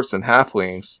dwarves, and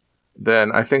halflings,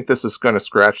 then I think this is going to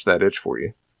scratch that itch for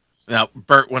you. Now,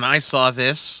 Bert, when I saw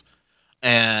this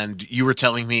and you were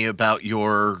telling me about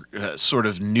your sort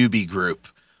of newbie group,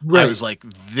 right. I was like,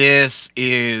 this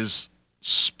is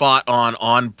spot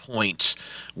on point,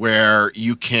 where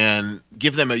you can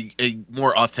give them a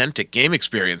more authentic game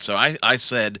experience. So I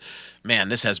said, man,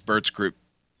 this has Bert's group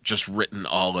just written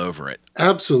all over it.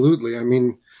 Absolutely. I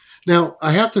mean, now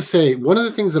I have to say, one of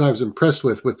the things that I was impressed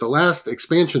with the last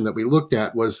expansion that we looked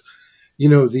at was,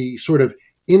 the sort of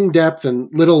in-depth and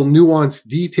little nuanced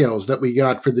details that we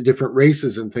got for the different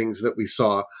races and things that we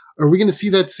saw. Are we going to see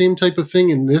that same type of thing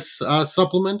in this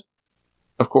supplement?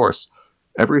 Of course.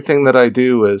 Everything that I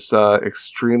do is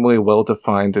extremely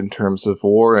well-defined in terms of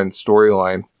lore and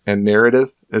storyline and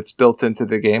narrative. It's built into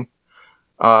the game.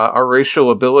 Our racial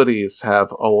abilities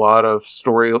have a lot of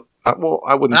story. Well,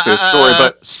 I wouldn't say story,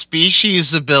 but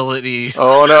species ability.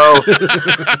 Oh no!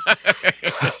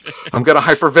 I'm gonna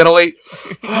hyperventilate.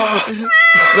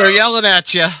 They're yelling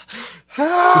at you.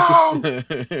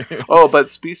 Oh, but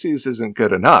species isn't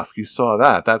good enough. You saw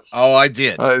that. That's I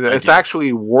did. It's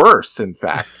actually worse. In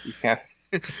fact, you can't.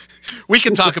 We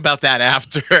can talk about that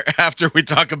after we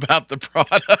talk about the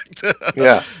product.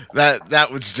 Yeah,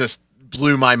 that was just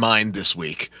blew my mind this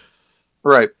week.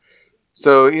 Right.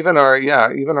 So even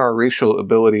our racial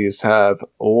abilities have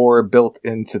lore built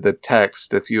into the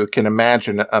text. If you can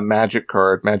imagine a Magic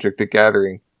card, Magic the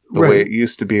Gathering, the way it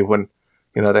used to be when,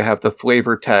 they have the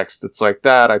flavor text. It's like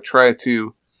that. I try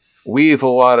to weave a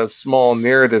lot of small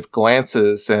narrative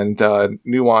glances and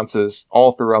nuances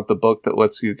all throughout the book that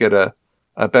lets you get a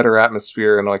better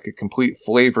atmosphere and like a complete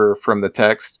flavor from the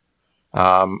text.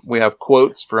 We have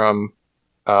quotes from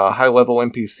high-level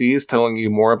NPCs telling you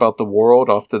more about the world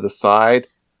off to the side.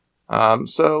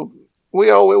 So we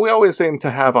always aim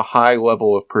to have a high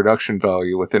level of production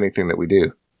value with anything that we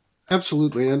do.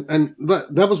 Absolutely. And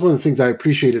that was one of the things I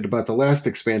appreciated about the last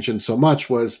expansion so much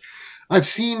was I've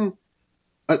seen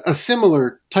a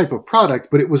similar type of product,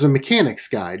 but it was a mechanics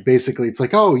guide. Basically, it's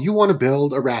like, oh, you want to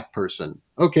build a rat person.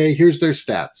 Okay, here's their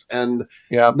stats. And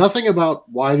nothing about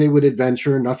why they would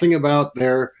adventure, nothing about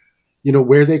their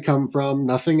where they come from,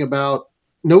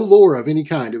 no lore of any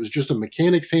kind. It was just a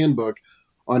mechanics handbook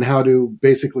on how to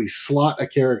basically slot a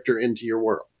character into your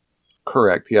world.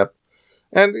 Correct, yep.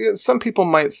 And some people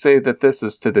might say that this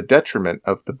is to the detriment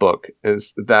of the book,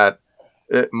 is that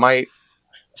it might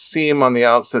seem on the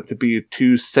outset to be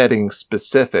too setting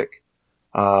specific.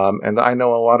 And I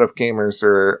know a lot of gamers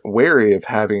are wary of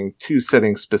having too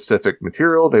setting specific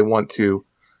material. They want to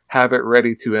have it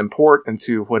ready to import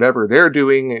into whatever they're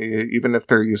doing, even if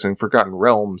they're using Forgotten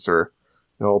Realms or,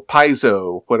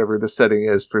 Paizo, whatever the setting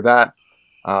is for that.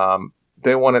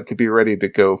 They want it to be ready to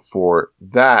go for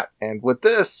that. And with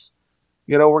this,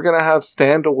 we're going to have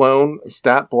standalone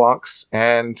stat blocks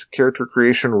and character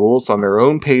creation rules on their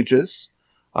own pages.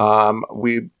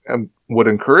 We would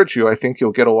encourage you, I think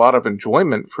you'll get a lot of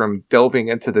enjoyment from delving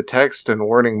into the text and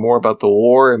learning more about the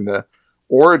lore and the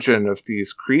origin of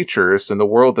these creatures and the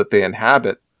world that they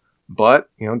inhabit. But,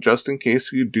 just in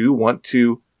case you do want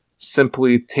to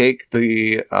simply take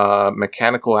the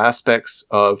mechanical aspects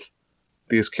of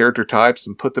these character types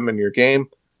and put them in your game,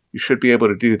 you should be able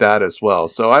to do that as well.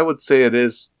 So I would say it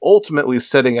is ultimately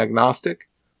setting agnostic,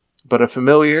 but a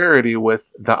familiarity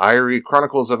with the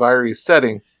Chronicles of Irie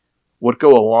setting would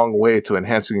go a long way to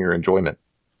enhancing your enjoyment.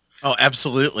 Oh,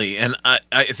 absolutely. And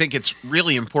I think it's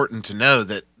really important to know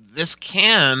that this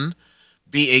can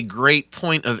be a great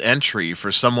point of entry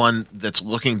for someone that's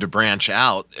looking to branch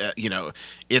out.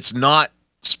 It's not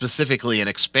specifically an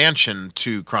expansion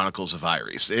to Chronicles of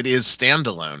Iris. It is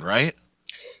standalone, right?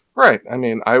 Right. I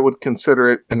mean, I would consider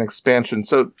it an expansion.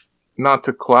 So, not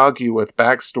to clog you with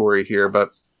backstory here, but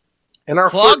in our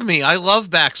Clog me. I love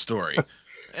backstory.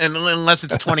 And unless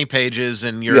it's 20 pages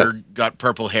and you're Yes. got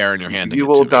purple hair and you're handing you it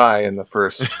will to die in the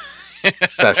first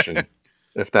session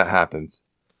if that happens.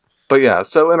 But yeah,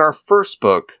 so in our first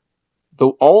book,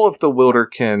 all of the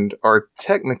Wilderkind are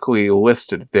technically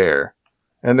listed there.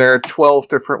 And there are 12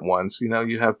 different ones. You know,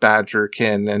 you have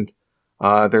Badgerkin and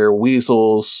there are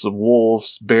weasels,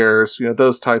 wolves, bears, you know,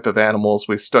 those type of animals.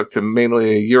 We stuck to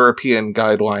mainly a European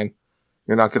guideline.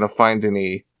 You're not going to find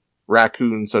any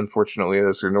raccoons, unfortunately.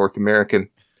 Those are North American.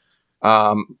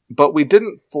 But we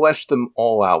didn't flesh them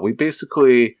all out. We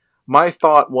basically, my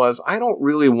thought was, I don't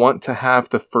really want to have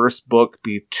the first book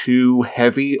be too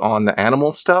heavy on the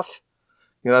animal stuff.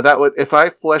 You know, that would, if I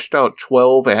fleshed out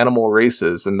 12 animal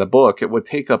races in the book, it would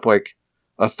take up like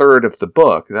a third of the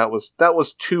book. That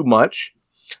was too much.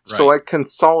 Right. So I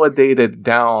consolidated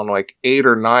down like 8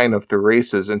 or 9 of the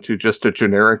races into just a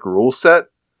generic rule set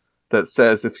that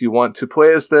says, if you want to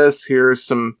play as this, here's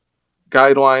some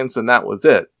guidelines, and that was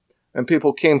it. And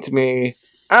people came to me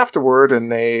afterward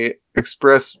and they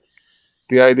expressed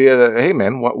the idea that, hey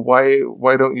man,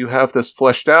 why don't you have this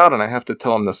fleshed out? And I have to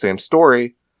tell them the same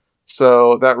story.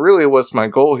 So that really was my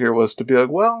goal here, was to be like,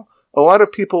 well, a lot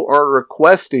of people are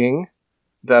requesting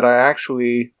that I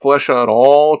actually flesh out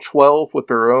all 12 with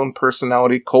their own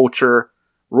personality, culture,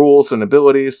 rules, and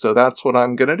abilities. So that's what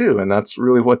I'm going to do. And that's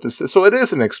really what this is. So it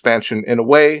is an expansion in a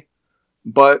way,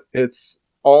 but it's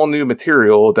all new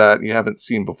material that you haven't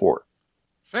seen before.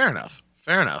 Fair enough.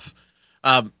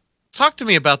 Talk to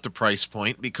me about the price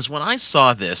point, because when I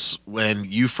saw this, when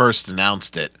you first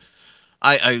announced it,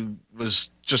 I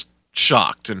was just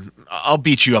shocked, and I'll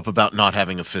beat you up about not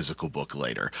having a physical book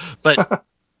later. But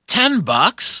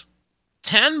 $10?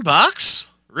 $10?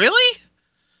 Really?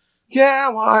 Yeah,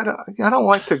 well, I don't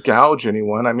like to gouge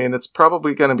anyone. I mean, it's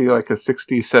probably going to be like a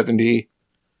 60, 70,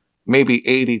 maybe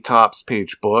 80 tops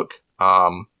page book.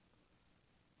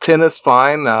 10 is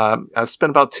fine. I've spent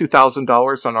about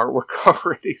 $2,000 on artwork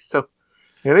already. So,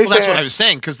 well, that's what I was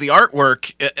saying, because the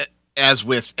artwork, as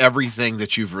with everything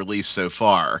that you've released so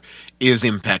far, is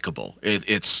impeccable.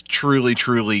 It's truly,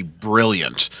 truly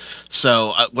brilliant.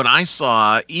 So when I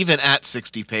saw, even at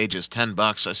 60 pages,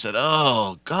 $10, I said,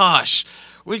 oh gosh,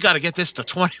 we got to get this to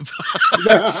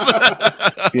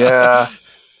 $20. Yeah.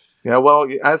 Yeah, well,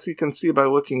 as you can see by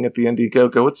looking at the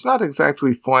Indiegogo, it's not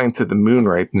exactly flying to the moon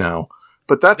right now.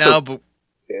 But that's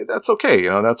that's okay.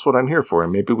 You know, that's what I'm here for.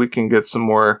 And maybe we can get some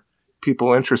more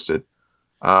people interested.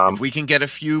 If we can get a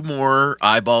few more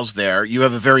eyeballs there, you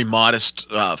have a very modest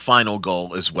final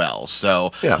goal as well.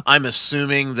 So yeah. I'm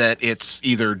assuming that it's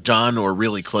either done or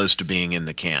really close to being in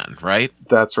the can, right?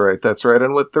 That's right.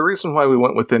 And the reason why we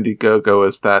went with Indiegogo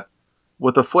is that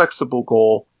with a flexible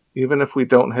goal, even if we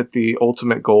don't hit the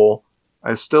ultimate goal,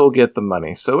 I still get the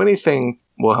money. So anything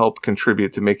will help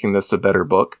contribute to making this a better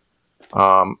book.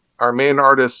 Our main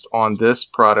artist on this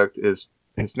product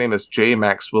his name is J.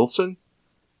 Max Wilson.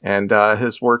 And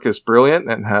his work is brilliant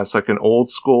and has like an old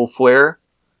school flair.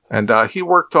 And he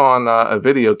worked on a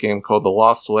video game called The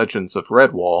Lost Legends of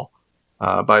Redwall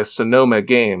by Sonoma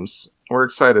Games. We're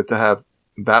excited to have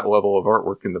that level of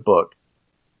artwork in the book.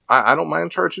 I don't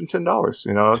mind charging $10.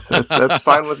 You know, that's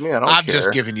fine with me. I don't care. I'm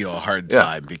just giving you a hard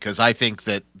time because I think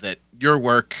that your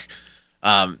work,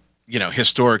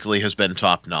 historically has been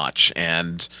top notch,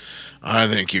 and I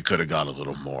think you could have got a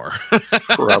little more.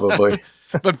 Probably.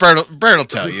 But Bert will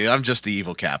tell you, I'm just the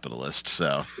evil capitalist.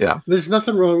 So yeah, there's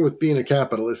nothing wrong with being a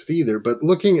capitalist either. But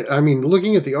looking at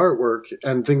the artwork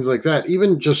and things like that,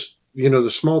 even just the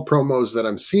small promos that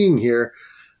I'm seeing here,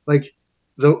 like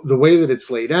the way that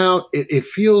it's laid out, it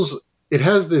feels, it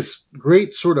has this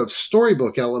great sort of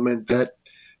storybook element that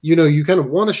you kind of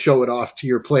want to show it off to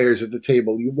your players at the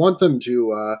table. You want them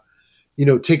to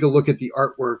take a look at the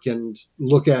artwork and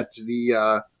look at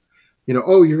the.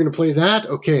 Oh, you're going to play that?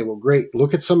 Okay, well, great.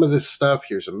 Look at some of this stuff.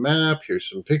 Here's a map. Here's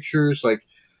some pictures. Like,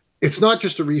 it's not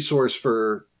just a resource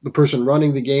for the person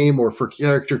running the game or for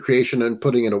character creation and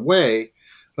putting it away.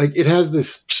 Like, it has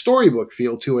this storybook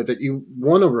feel to it that you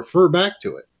want to refer back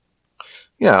to it.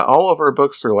 Yeah, all of our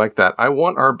books are like that. I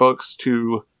want our books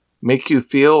to make you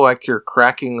feel like you're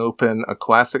cracking open a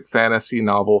classic fantasy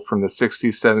novel from the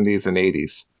 60s, 70s, and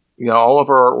 80s. All of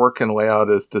our artwork and layout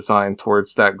is designed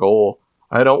towards that goal.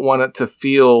 I don't want it to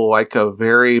feel like a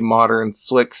very modern,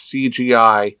 slick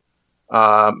CGI,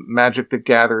 Magic the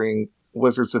Gathering,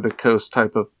 Wizards of the Coast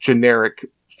type of generic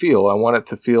feel. I want it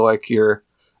to feel like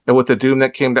and with the Doom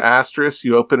that came to Asteris,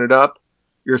 you open it up,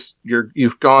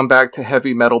 you've gone back to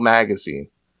Heavy Metal Magazine.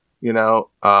 You know,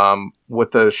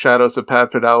 with the Shadows of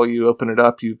Pad Fidelio, you open it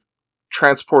up, you've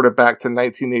transported back to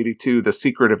 1982, The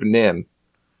Secret of Nim.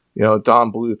 You know,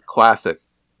 Don Bluth classic.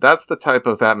 That's the type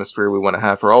of atmosphere we want to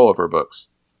have for all of our books.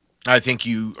 I think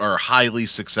you are highly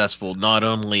successful, not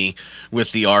only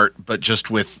with the art, but just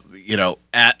with,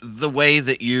 at the way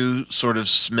that you sort of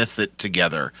smith it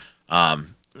together.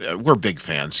 We're big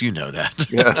fans. You know that.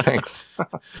 Yeah, thanks.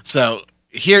 So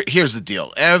here's the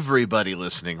deal. Everybody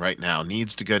listening right now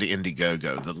needs to go to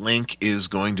Indiegogo. The link is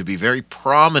going to be very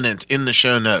prominent in the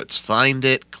show notes. Find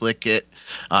it, click it.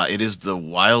 It is the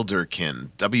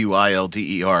Wilderkind,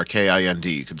 Wilderkind.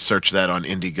 You can search that on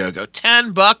Indiegogo.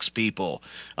 $10, people.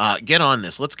 Get on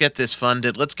this. Let's get this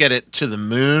funded. Let's get it to the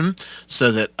moon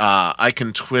so that I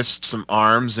can twist some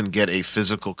arms and get a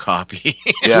physical copy.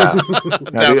 Yeah,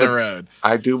 down the road.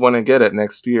 I do want to get it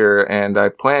next year, and I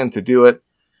plan to do it.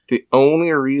 The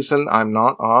only reason I'm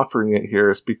not offering it here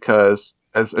is because,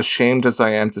 as ashamed as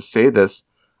I am to say this,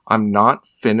 I'm not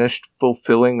finished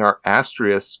fulfilling our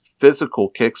Astrius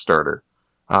physical Kickstarter.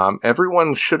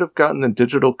 Everyone should have gotten the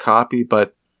digital copy,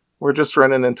 but we're just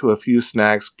running into a few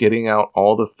snags getting out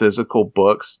all the physical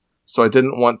books, so I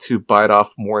didn't want to bite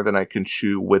off more than I can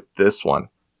chew with this one.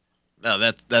 No,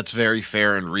 that's very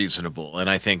fair and reasonable, and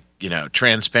I think,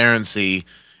 transparency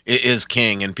is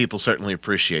king, and people certainly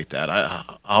appreciate that.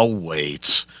 I'll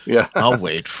wait. Yeah. I'll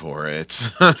wait for it.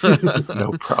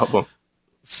 No problem.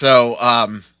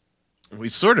 So, we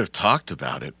sort of talked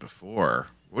about it before.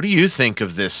 What do you think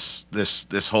of this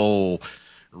whole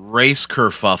race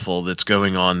kerfuffle that's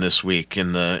going on this week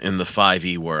in the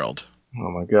 5e world? Oh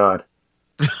my God.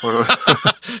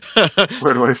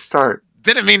 Where do I start?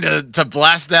 Didn't mean to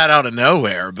blast that out of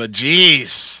nowhere, but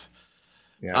geez.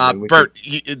 Yeah, Bert,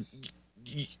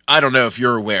 I don't know if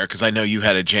you're aware, because I know you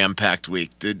had a jam-packed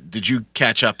week. Did you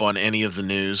catch up on any of the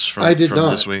news from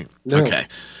this week? No. Okay.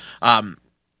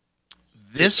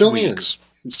 This week's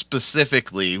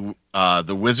specifically,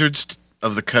 the Wizards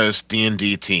of the Coast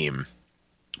D&D team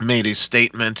made a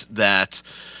statement that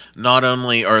not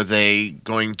only are they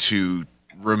going to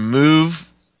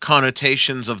remove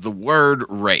connotations of the word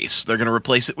race, they're going to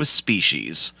replace it with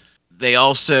species. They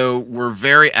also were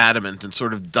very adamant and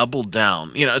sort of doubled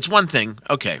down. It's one thing,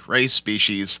 okay, race,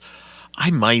 species,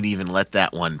 I might even let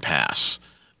that one pass.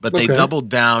 But they doubled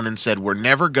down and said, we're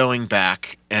never going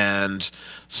back. And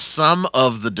some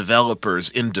of the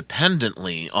developers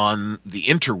independently on the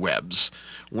interwebs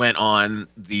went on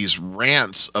these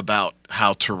rants about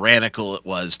how tyrannical it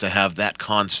was to have that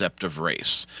concept of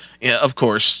race. Of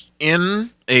course,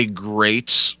 in a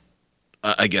great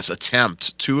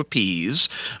attempt to appease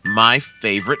my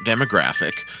favorite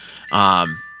demographic.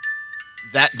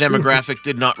 That demographic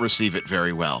did not receive it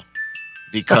very well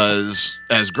because,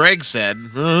 as Greg said,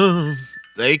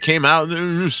 they came out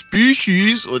in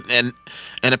species, and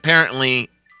apparently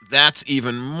that's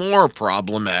even more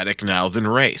problematic now than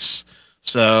race.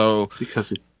 So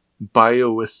because of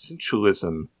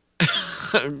bioessentialism.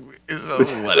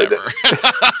 Whatever.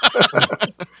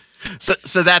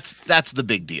 So that's the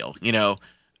big deal.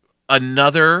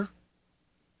 Another,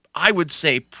 I would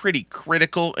say, pretty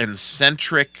critical and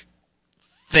centric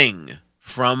thing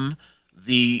from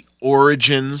the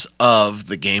origins of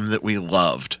the game that we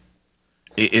loved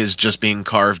is just being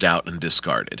carved out and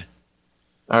discarded.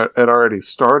 It already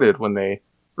started when they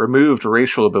removed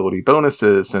racial ability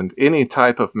bonuses and any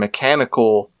type of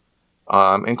mechanical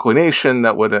inclination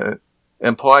that would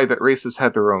imply that races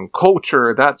had their own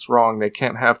culture. That's wrong. They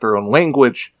can't have their own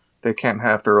language. They can't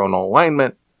have their own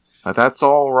alignment. That's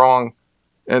all wrong.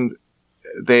 And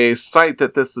they cite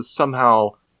that this is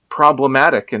somehow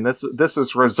problematic and this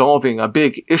is resolving a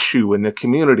big issue in the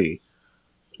community.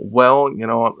 Well,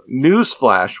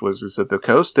 newsflash, Wizards of the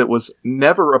Coast, it was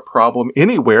never a problem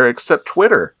anywhere except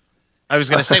Twitter. I was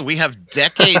going to say, we have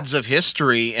decades of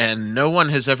history, and no one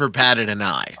has ever batted an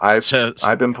eye.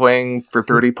 I've been playing for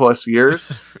 30 plus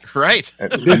years. Right.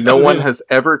 And no one has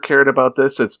ever cared about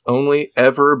this. It's only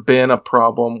ever been a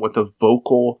problem with a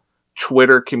vocal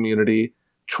Twitter community.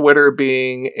 Twitter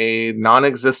being a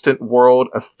non-existent world,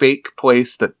 a fake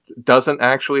place that doesn't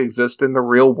actually exist in the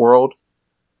real world.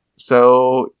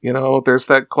 So, there's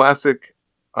that classic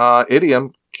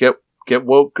idiom, get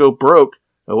woke, go broke.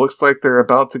 It looks like they're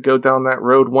about to go down that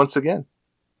road once again.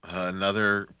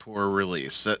 Another poor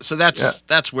release. So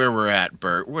that's where we're at,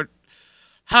 Bert.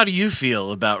 How do you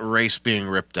feel about race being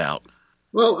ripped out?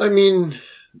 Well,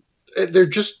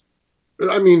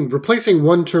 replacing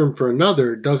one term for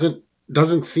another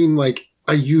doesn't seem like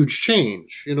a huge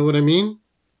change. You know what I mean?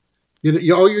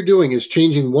 All you're doing is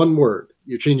changing one word.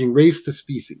 You're changing race to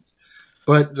species.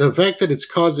 But the fact that it's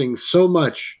causing so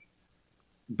much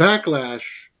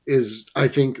backlash is, I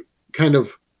think, kind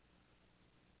of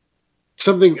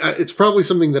something. It's probably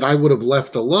something that I would have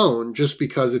left alone, just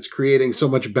because it's creating so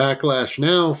much backlash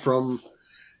now. From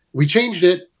we changed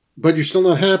it, but you're still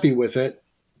not happy with it.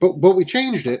 But we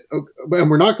changed it, and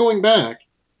we're not going back.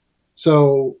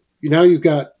 So now you've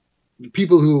got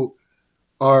people who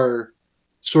are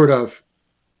sort of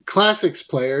classics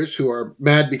players who are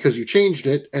mad because you changed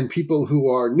it, and people who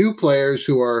are new players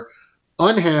who are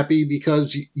unhappy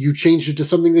because you changed it to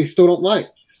something they still don't like.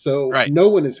 So no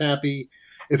one is happy.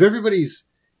 If everybody's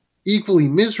equally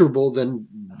miserable, then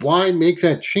why make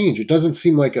that change? It doesn't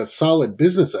seem like a solid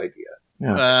business idea.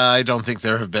 Yeah. I don't think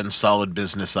there have been solid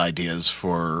business ideas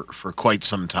for quite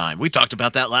some time. We talked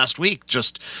about that last week,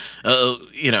 just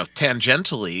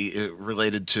tangentially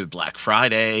related to Black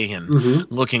Friday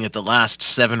and looking at the last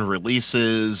 7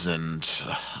 releases, and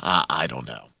I don't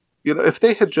know. If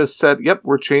they had just said, "Yep,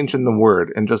 we're changing the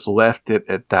word," and just left it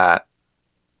at that,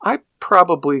 I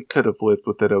probably could have lived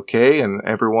with it okay. And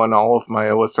everyone, all of my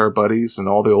OSR buddies and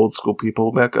all the old school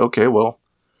people, like, okay, well,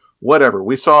 whatever.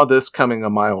 We saw this coming a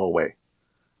mile away.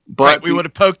 But we would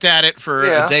have poked at it for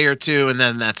a day or two, and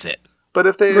then that's it. But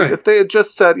if they had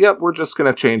just said, "Yep, we're just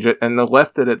going to change it," and then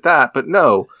left it at that, but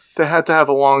no, they had to have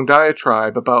a long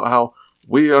diatribe about how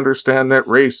we understand that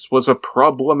race was a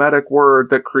problematic word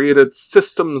that created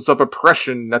systems of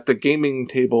oppression at the gaming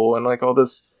table, and like all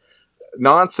this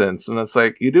nonsense. And it's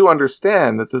like, you do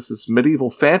understand that this is medieval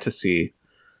fantasy,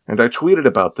 and I tweeted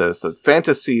about this. That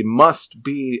fantasy must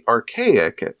be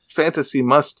archaic. Fantasy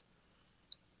must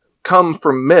come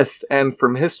from myth and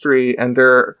from history, and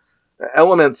there are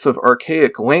elements of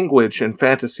archaic language in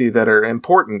fantasy that are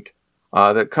important,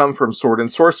 that come from sword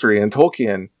and sorcery and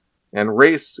Tolkien, and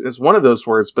race is one of those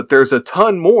words, but there's a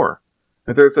ton more.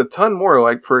 There's a ton more,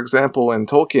 like, for example, in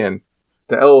Tolkien,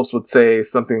 the elves would say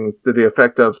something to the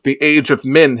effect of, "The age of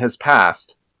men has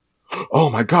passed."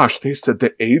 Oh my gosh, they said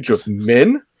the age of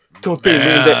men? Don't they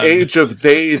mean the age of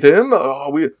they, them?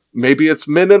 Maybe it's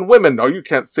men and women. No, you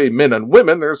can't say men and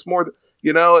women. There's more.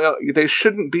 They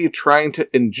shouldn't be trying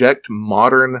to inject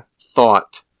modern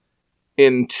thought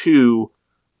into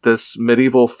this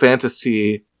medieval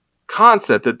fantasy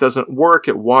concept. It doesn't work.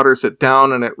 It waters it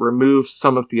down, and it removes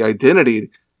some of the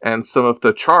identity and some of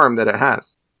the charm that it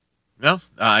has. No,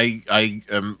 I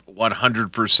am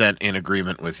 100% in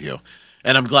agreement with you.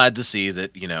 And I'm glad to see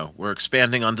that, we're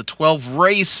expanding on the 12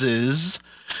 races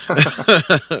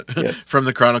from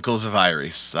the Chronicles of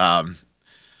Iris. I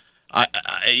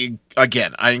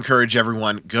encourage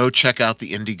everyone, go check out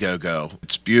the Indiegogo.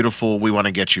 It's beautiful. We want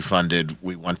to get you funded.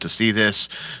 We want to see this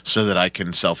so that I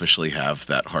can selfishly have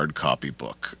that hard copy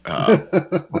book.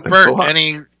 Bert,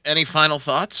 any final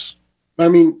thoughts? I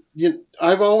mean,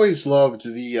 I've always loved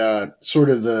the sort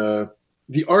of the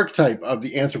archetype of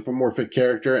the anthropomorphic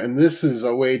character, and this is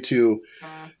a way to,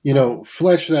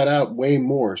 flesh that out way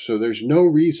more. So there's no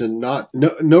reason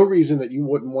no reason that you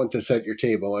wouldn't want this at your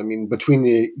table. I mean, between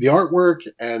the artwork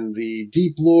and the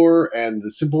deep lore and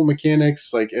the simple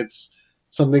mechanics, like, it's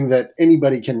something that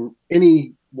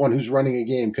anyone who's running a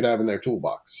game could have in their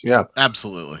toolbox. Yeah,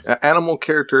 absolutely. Animal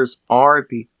characters are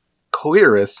the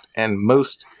clearest and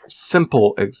most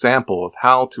simple example of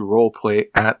how to roleplay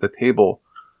at the table,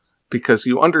 because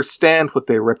you understand what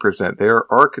they represent. They are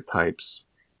archetypes.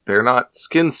 They're not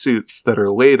skin suits that are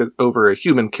laid over a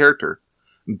human character.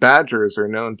 Badgers are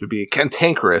known to be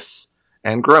cantankerous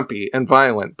and grumpy and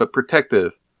violent, but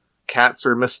protective. Cats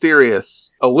are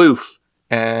mysterious, aloof,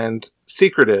 and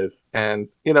secretive. And,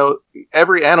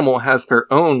 every animal has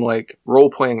their own,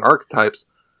 role-playing archetypes.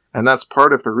 And that's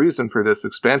part of the reason for this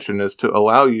expansion, is to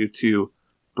allow you to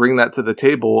bring that to the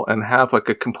table and have, a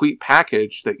complete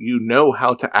package that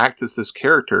how to act as this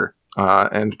character,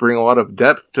 and bring a lot of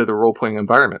depth to the role-playing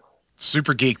environment.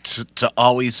 Super geeked to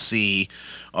always see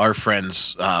our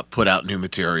friends put out new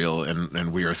material,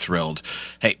 and we are thrilled.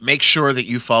 Hey, make sure that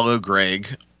you follow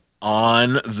Greg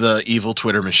on the evil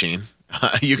Twitter machine.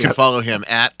 You can follow him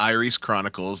at Iris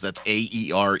Chronicles. That's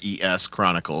AERES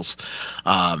Chronicles.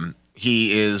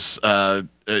 He is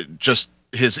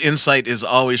his insight is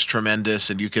always tremendous,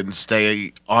 and you can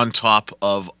stay on top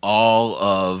of all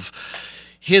of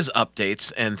his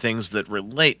updates and things that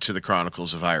relate to the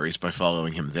Chronicles of Iris by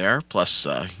following him there. Plus,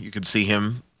 you can see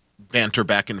him banter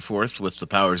back and forth with the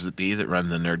powers that be that run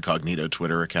the Nerdcognito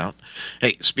Twitter account.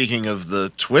 Hey, speaking of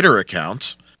the Twitter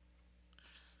account,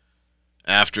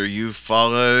 after you've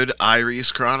followed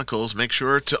Iris Chronicles, make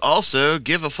sure to also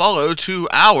give a follow to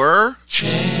our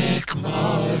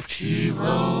Checkmark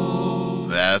Hero.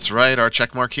 That's right, our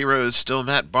Checkmark Hero is still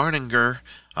Matt Barninger.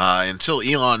 Until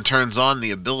Elon turns on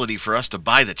the ability for us to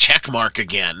buy the check mark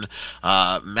again,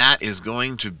 Matt is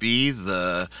going to be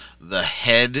the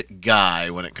head guy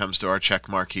when it comes to our check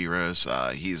mark heroes.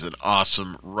 He's an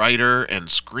awesome writer and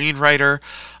screenwriter.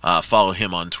 Follow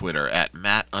him on Twitter at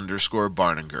Matt_Barninger,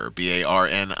 Barninger,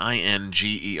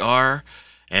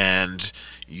 and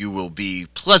you will be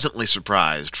pleasantly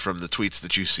surprised from the tweets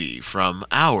that you see from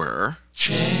our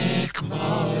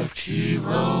checkmark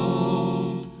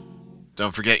hero.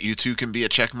 Don't forget, you too can be a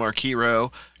checkmark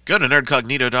hero. Go to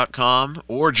nerdcognito.com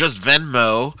or just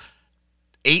Venmo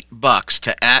 $8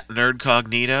 to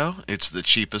 @nerdcognito. It's the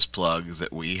cheapest plug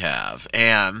that we have.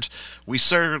 And we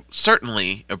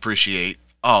certainly appreciate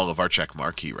all of our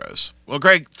checkmark heroes. Well,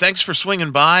 Greg, thanks for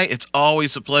swinging by. It's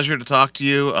always a pleasure to talk to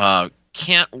you.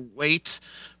 Can't wait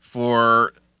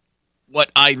for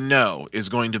what I know is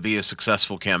going to be a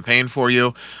successful campaign for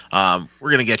you. We're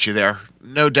going to get you there.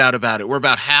 No doubt about it. We're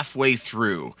about halfway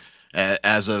through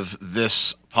as of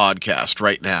this podcast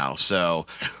right now. So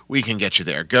we can get you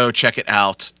there. Go check it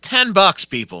out. $10,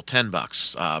 people.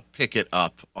 $10. Pick it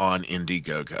up on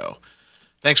Indiegogo.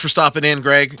 Thanks for stopping in,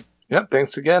 Greg. Yep.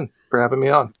 Thanks again for having me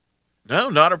on. No,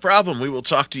 not a problem. We will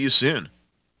talk to you soon.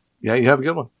 Yeah, you have a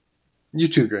good one. You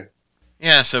too, Greg.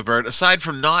 Yeah, so Bert, aside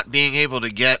from not being able to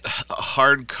get a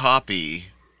hard copy,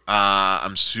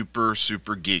 I'm super,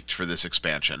 super geeked for this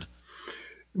expansion.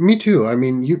 Me too. I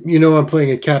mean, you know, I'm playing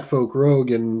a Catfolk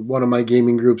Rogue in one of my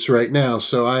gaming groups right now,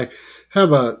 so I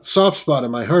have a soft spot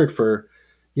in my heart for,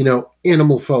 you know,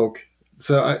 animal folk.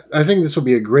 So I think this will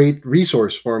be a great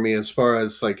resource for me as far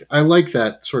as, like, I like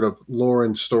that sort of lore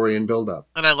and story and build-up.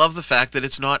 And I love the fact that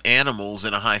it's not animals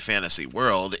in a high fantasy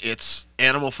world. It's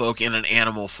animal folk in an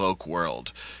animal folk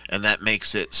world. And that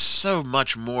makes it so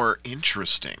much more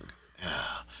interesting.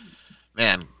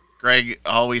 Man, Greg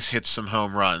always hits some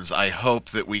home runs. I hope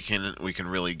that we can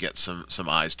really get some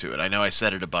eyes to it. I know I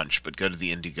said it a bunch, but go to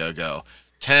the Indiegogo.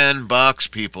 $10,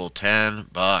 people.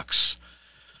 $10.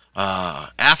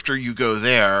 After you go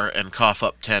there and cough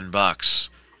up $10,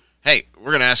 hey,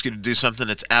 we're going to ask you to do something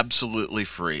that's absolutely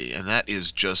free, and that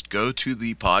is just go to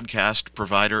the podcast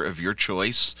provider of your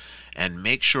choice and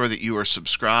make sure that you are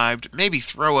subscribed. Maybe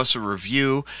throw us a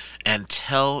review and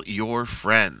tell your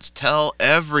friends. Tell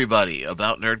everybody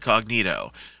about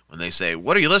Nerdcognito. When they say,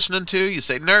 what are you listening to? You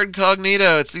say,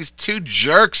 Nerdcognito. It's these two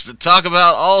jerks that talk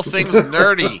about all things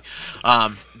nerdy.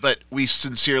 But we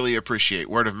sincerely appreciate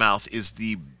word of mouth is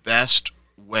the best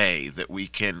way that we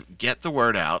can get the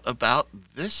word out about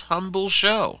this humble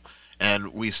show.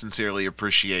 And we sincerely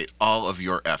appreciate all of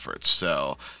your efforts.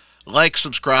 So like,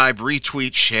 subscribe,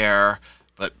 retweet, share.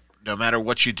 But no matter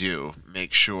what you do,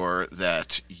 make sure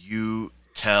that you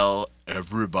tell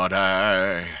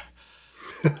everybody.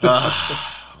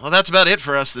 Well, that's about it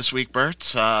for us this week,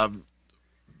 Bert. Man,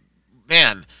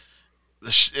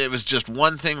 it was just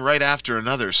one thing right after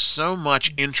another. So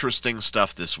much interesting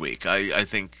stuff this week. I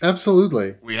think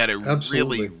absolutely we had a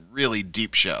really, really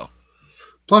deep show.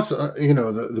 Plus, you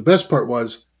know, the best part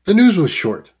was the news was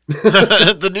short.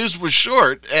 The news was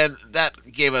short, and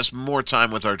that gave us more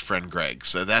time with our friend Greg.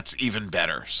 So that's even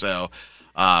better. So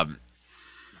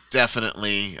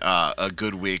definitely a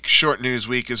good week. Short news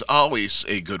week is always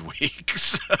a good week.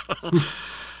 So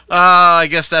I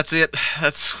guess that's it.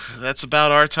 That's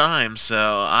about our time.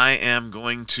 So I am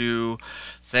going to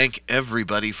thank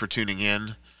everybody for tuning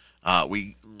in.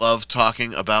 We love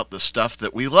talking about the stuff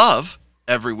that we love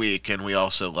every week, and we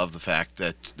also love the fact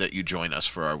that you join us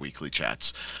for our weekly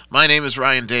chats. My name is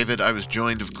Ryan David. I was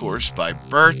joined, of course, by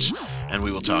Bert, and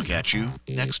we will talk at you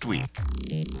next week.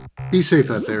 Be safe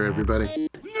out there, everybody.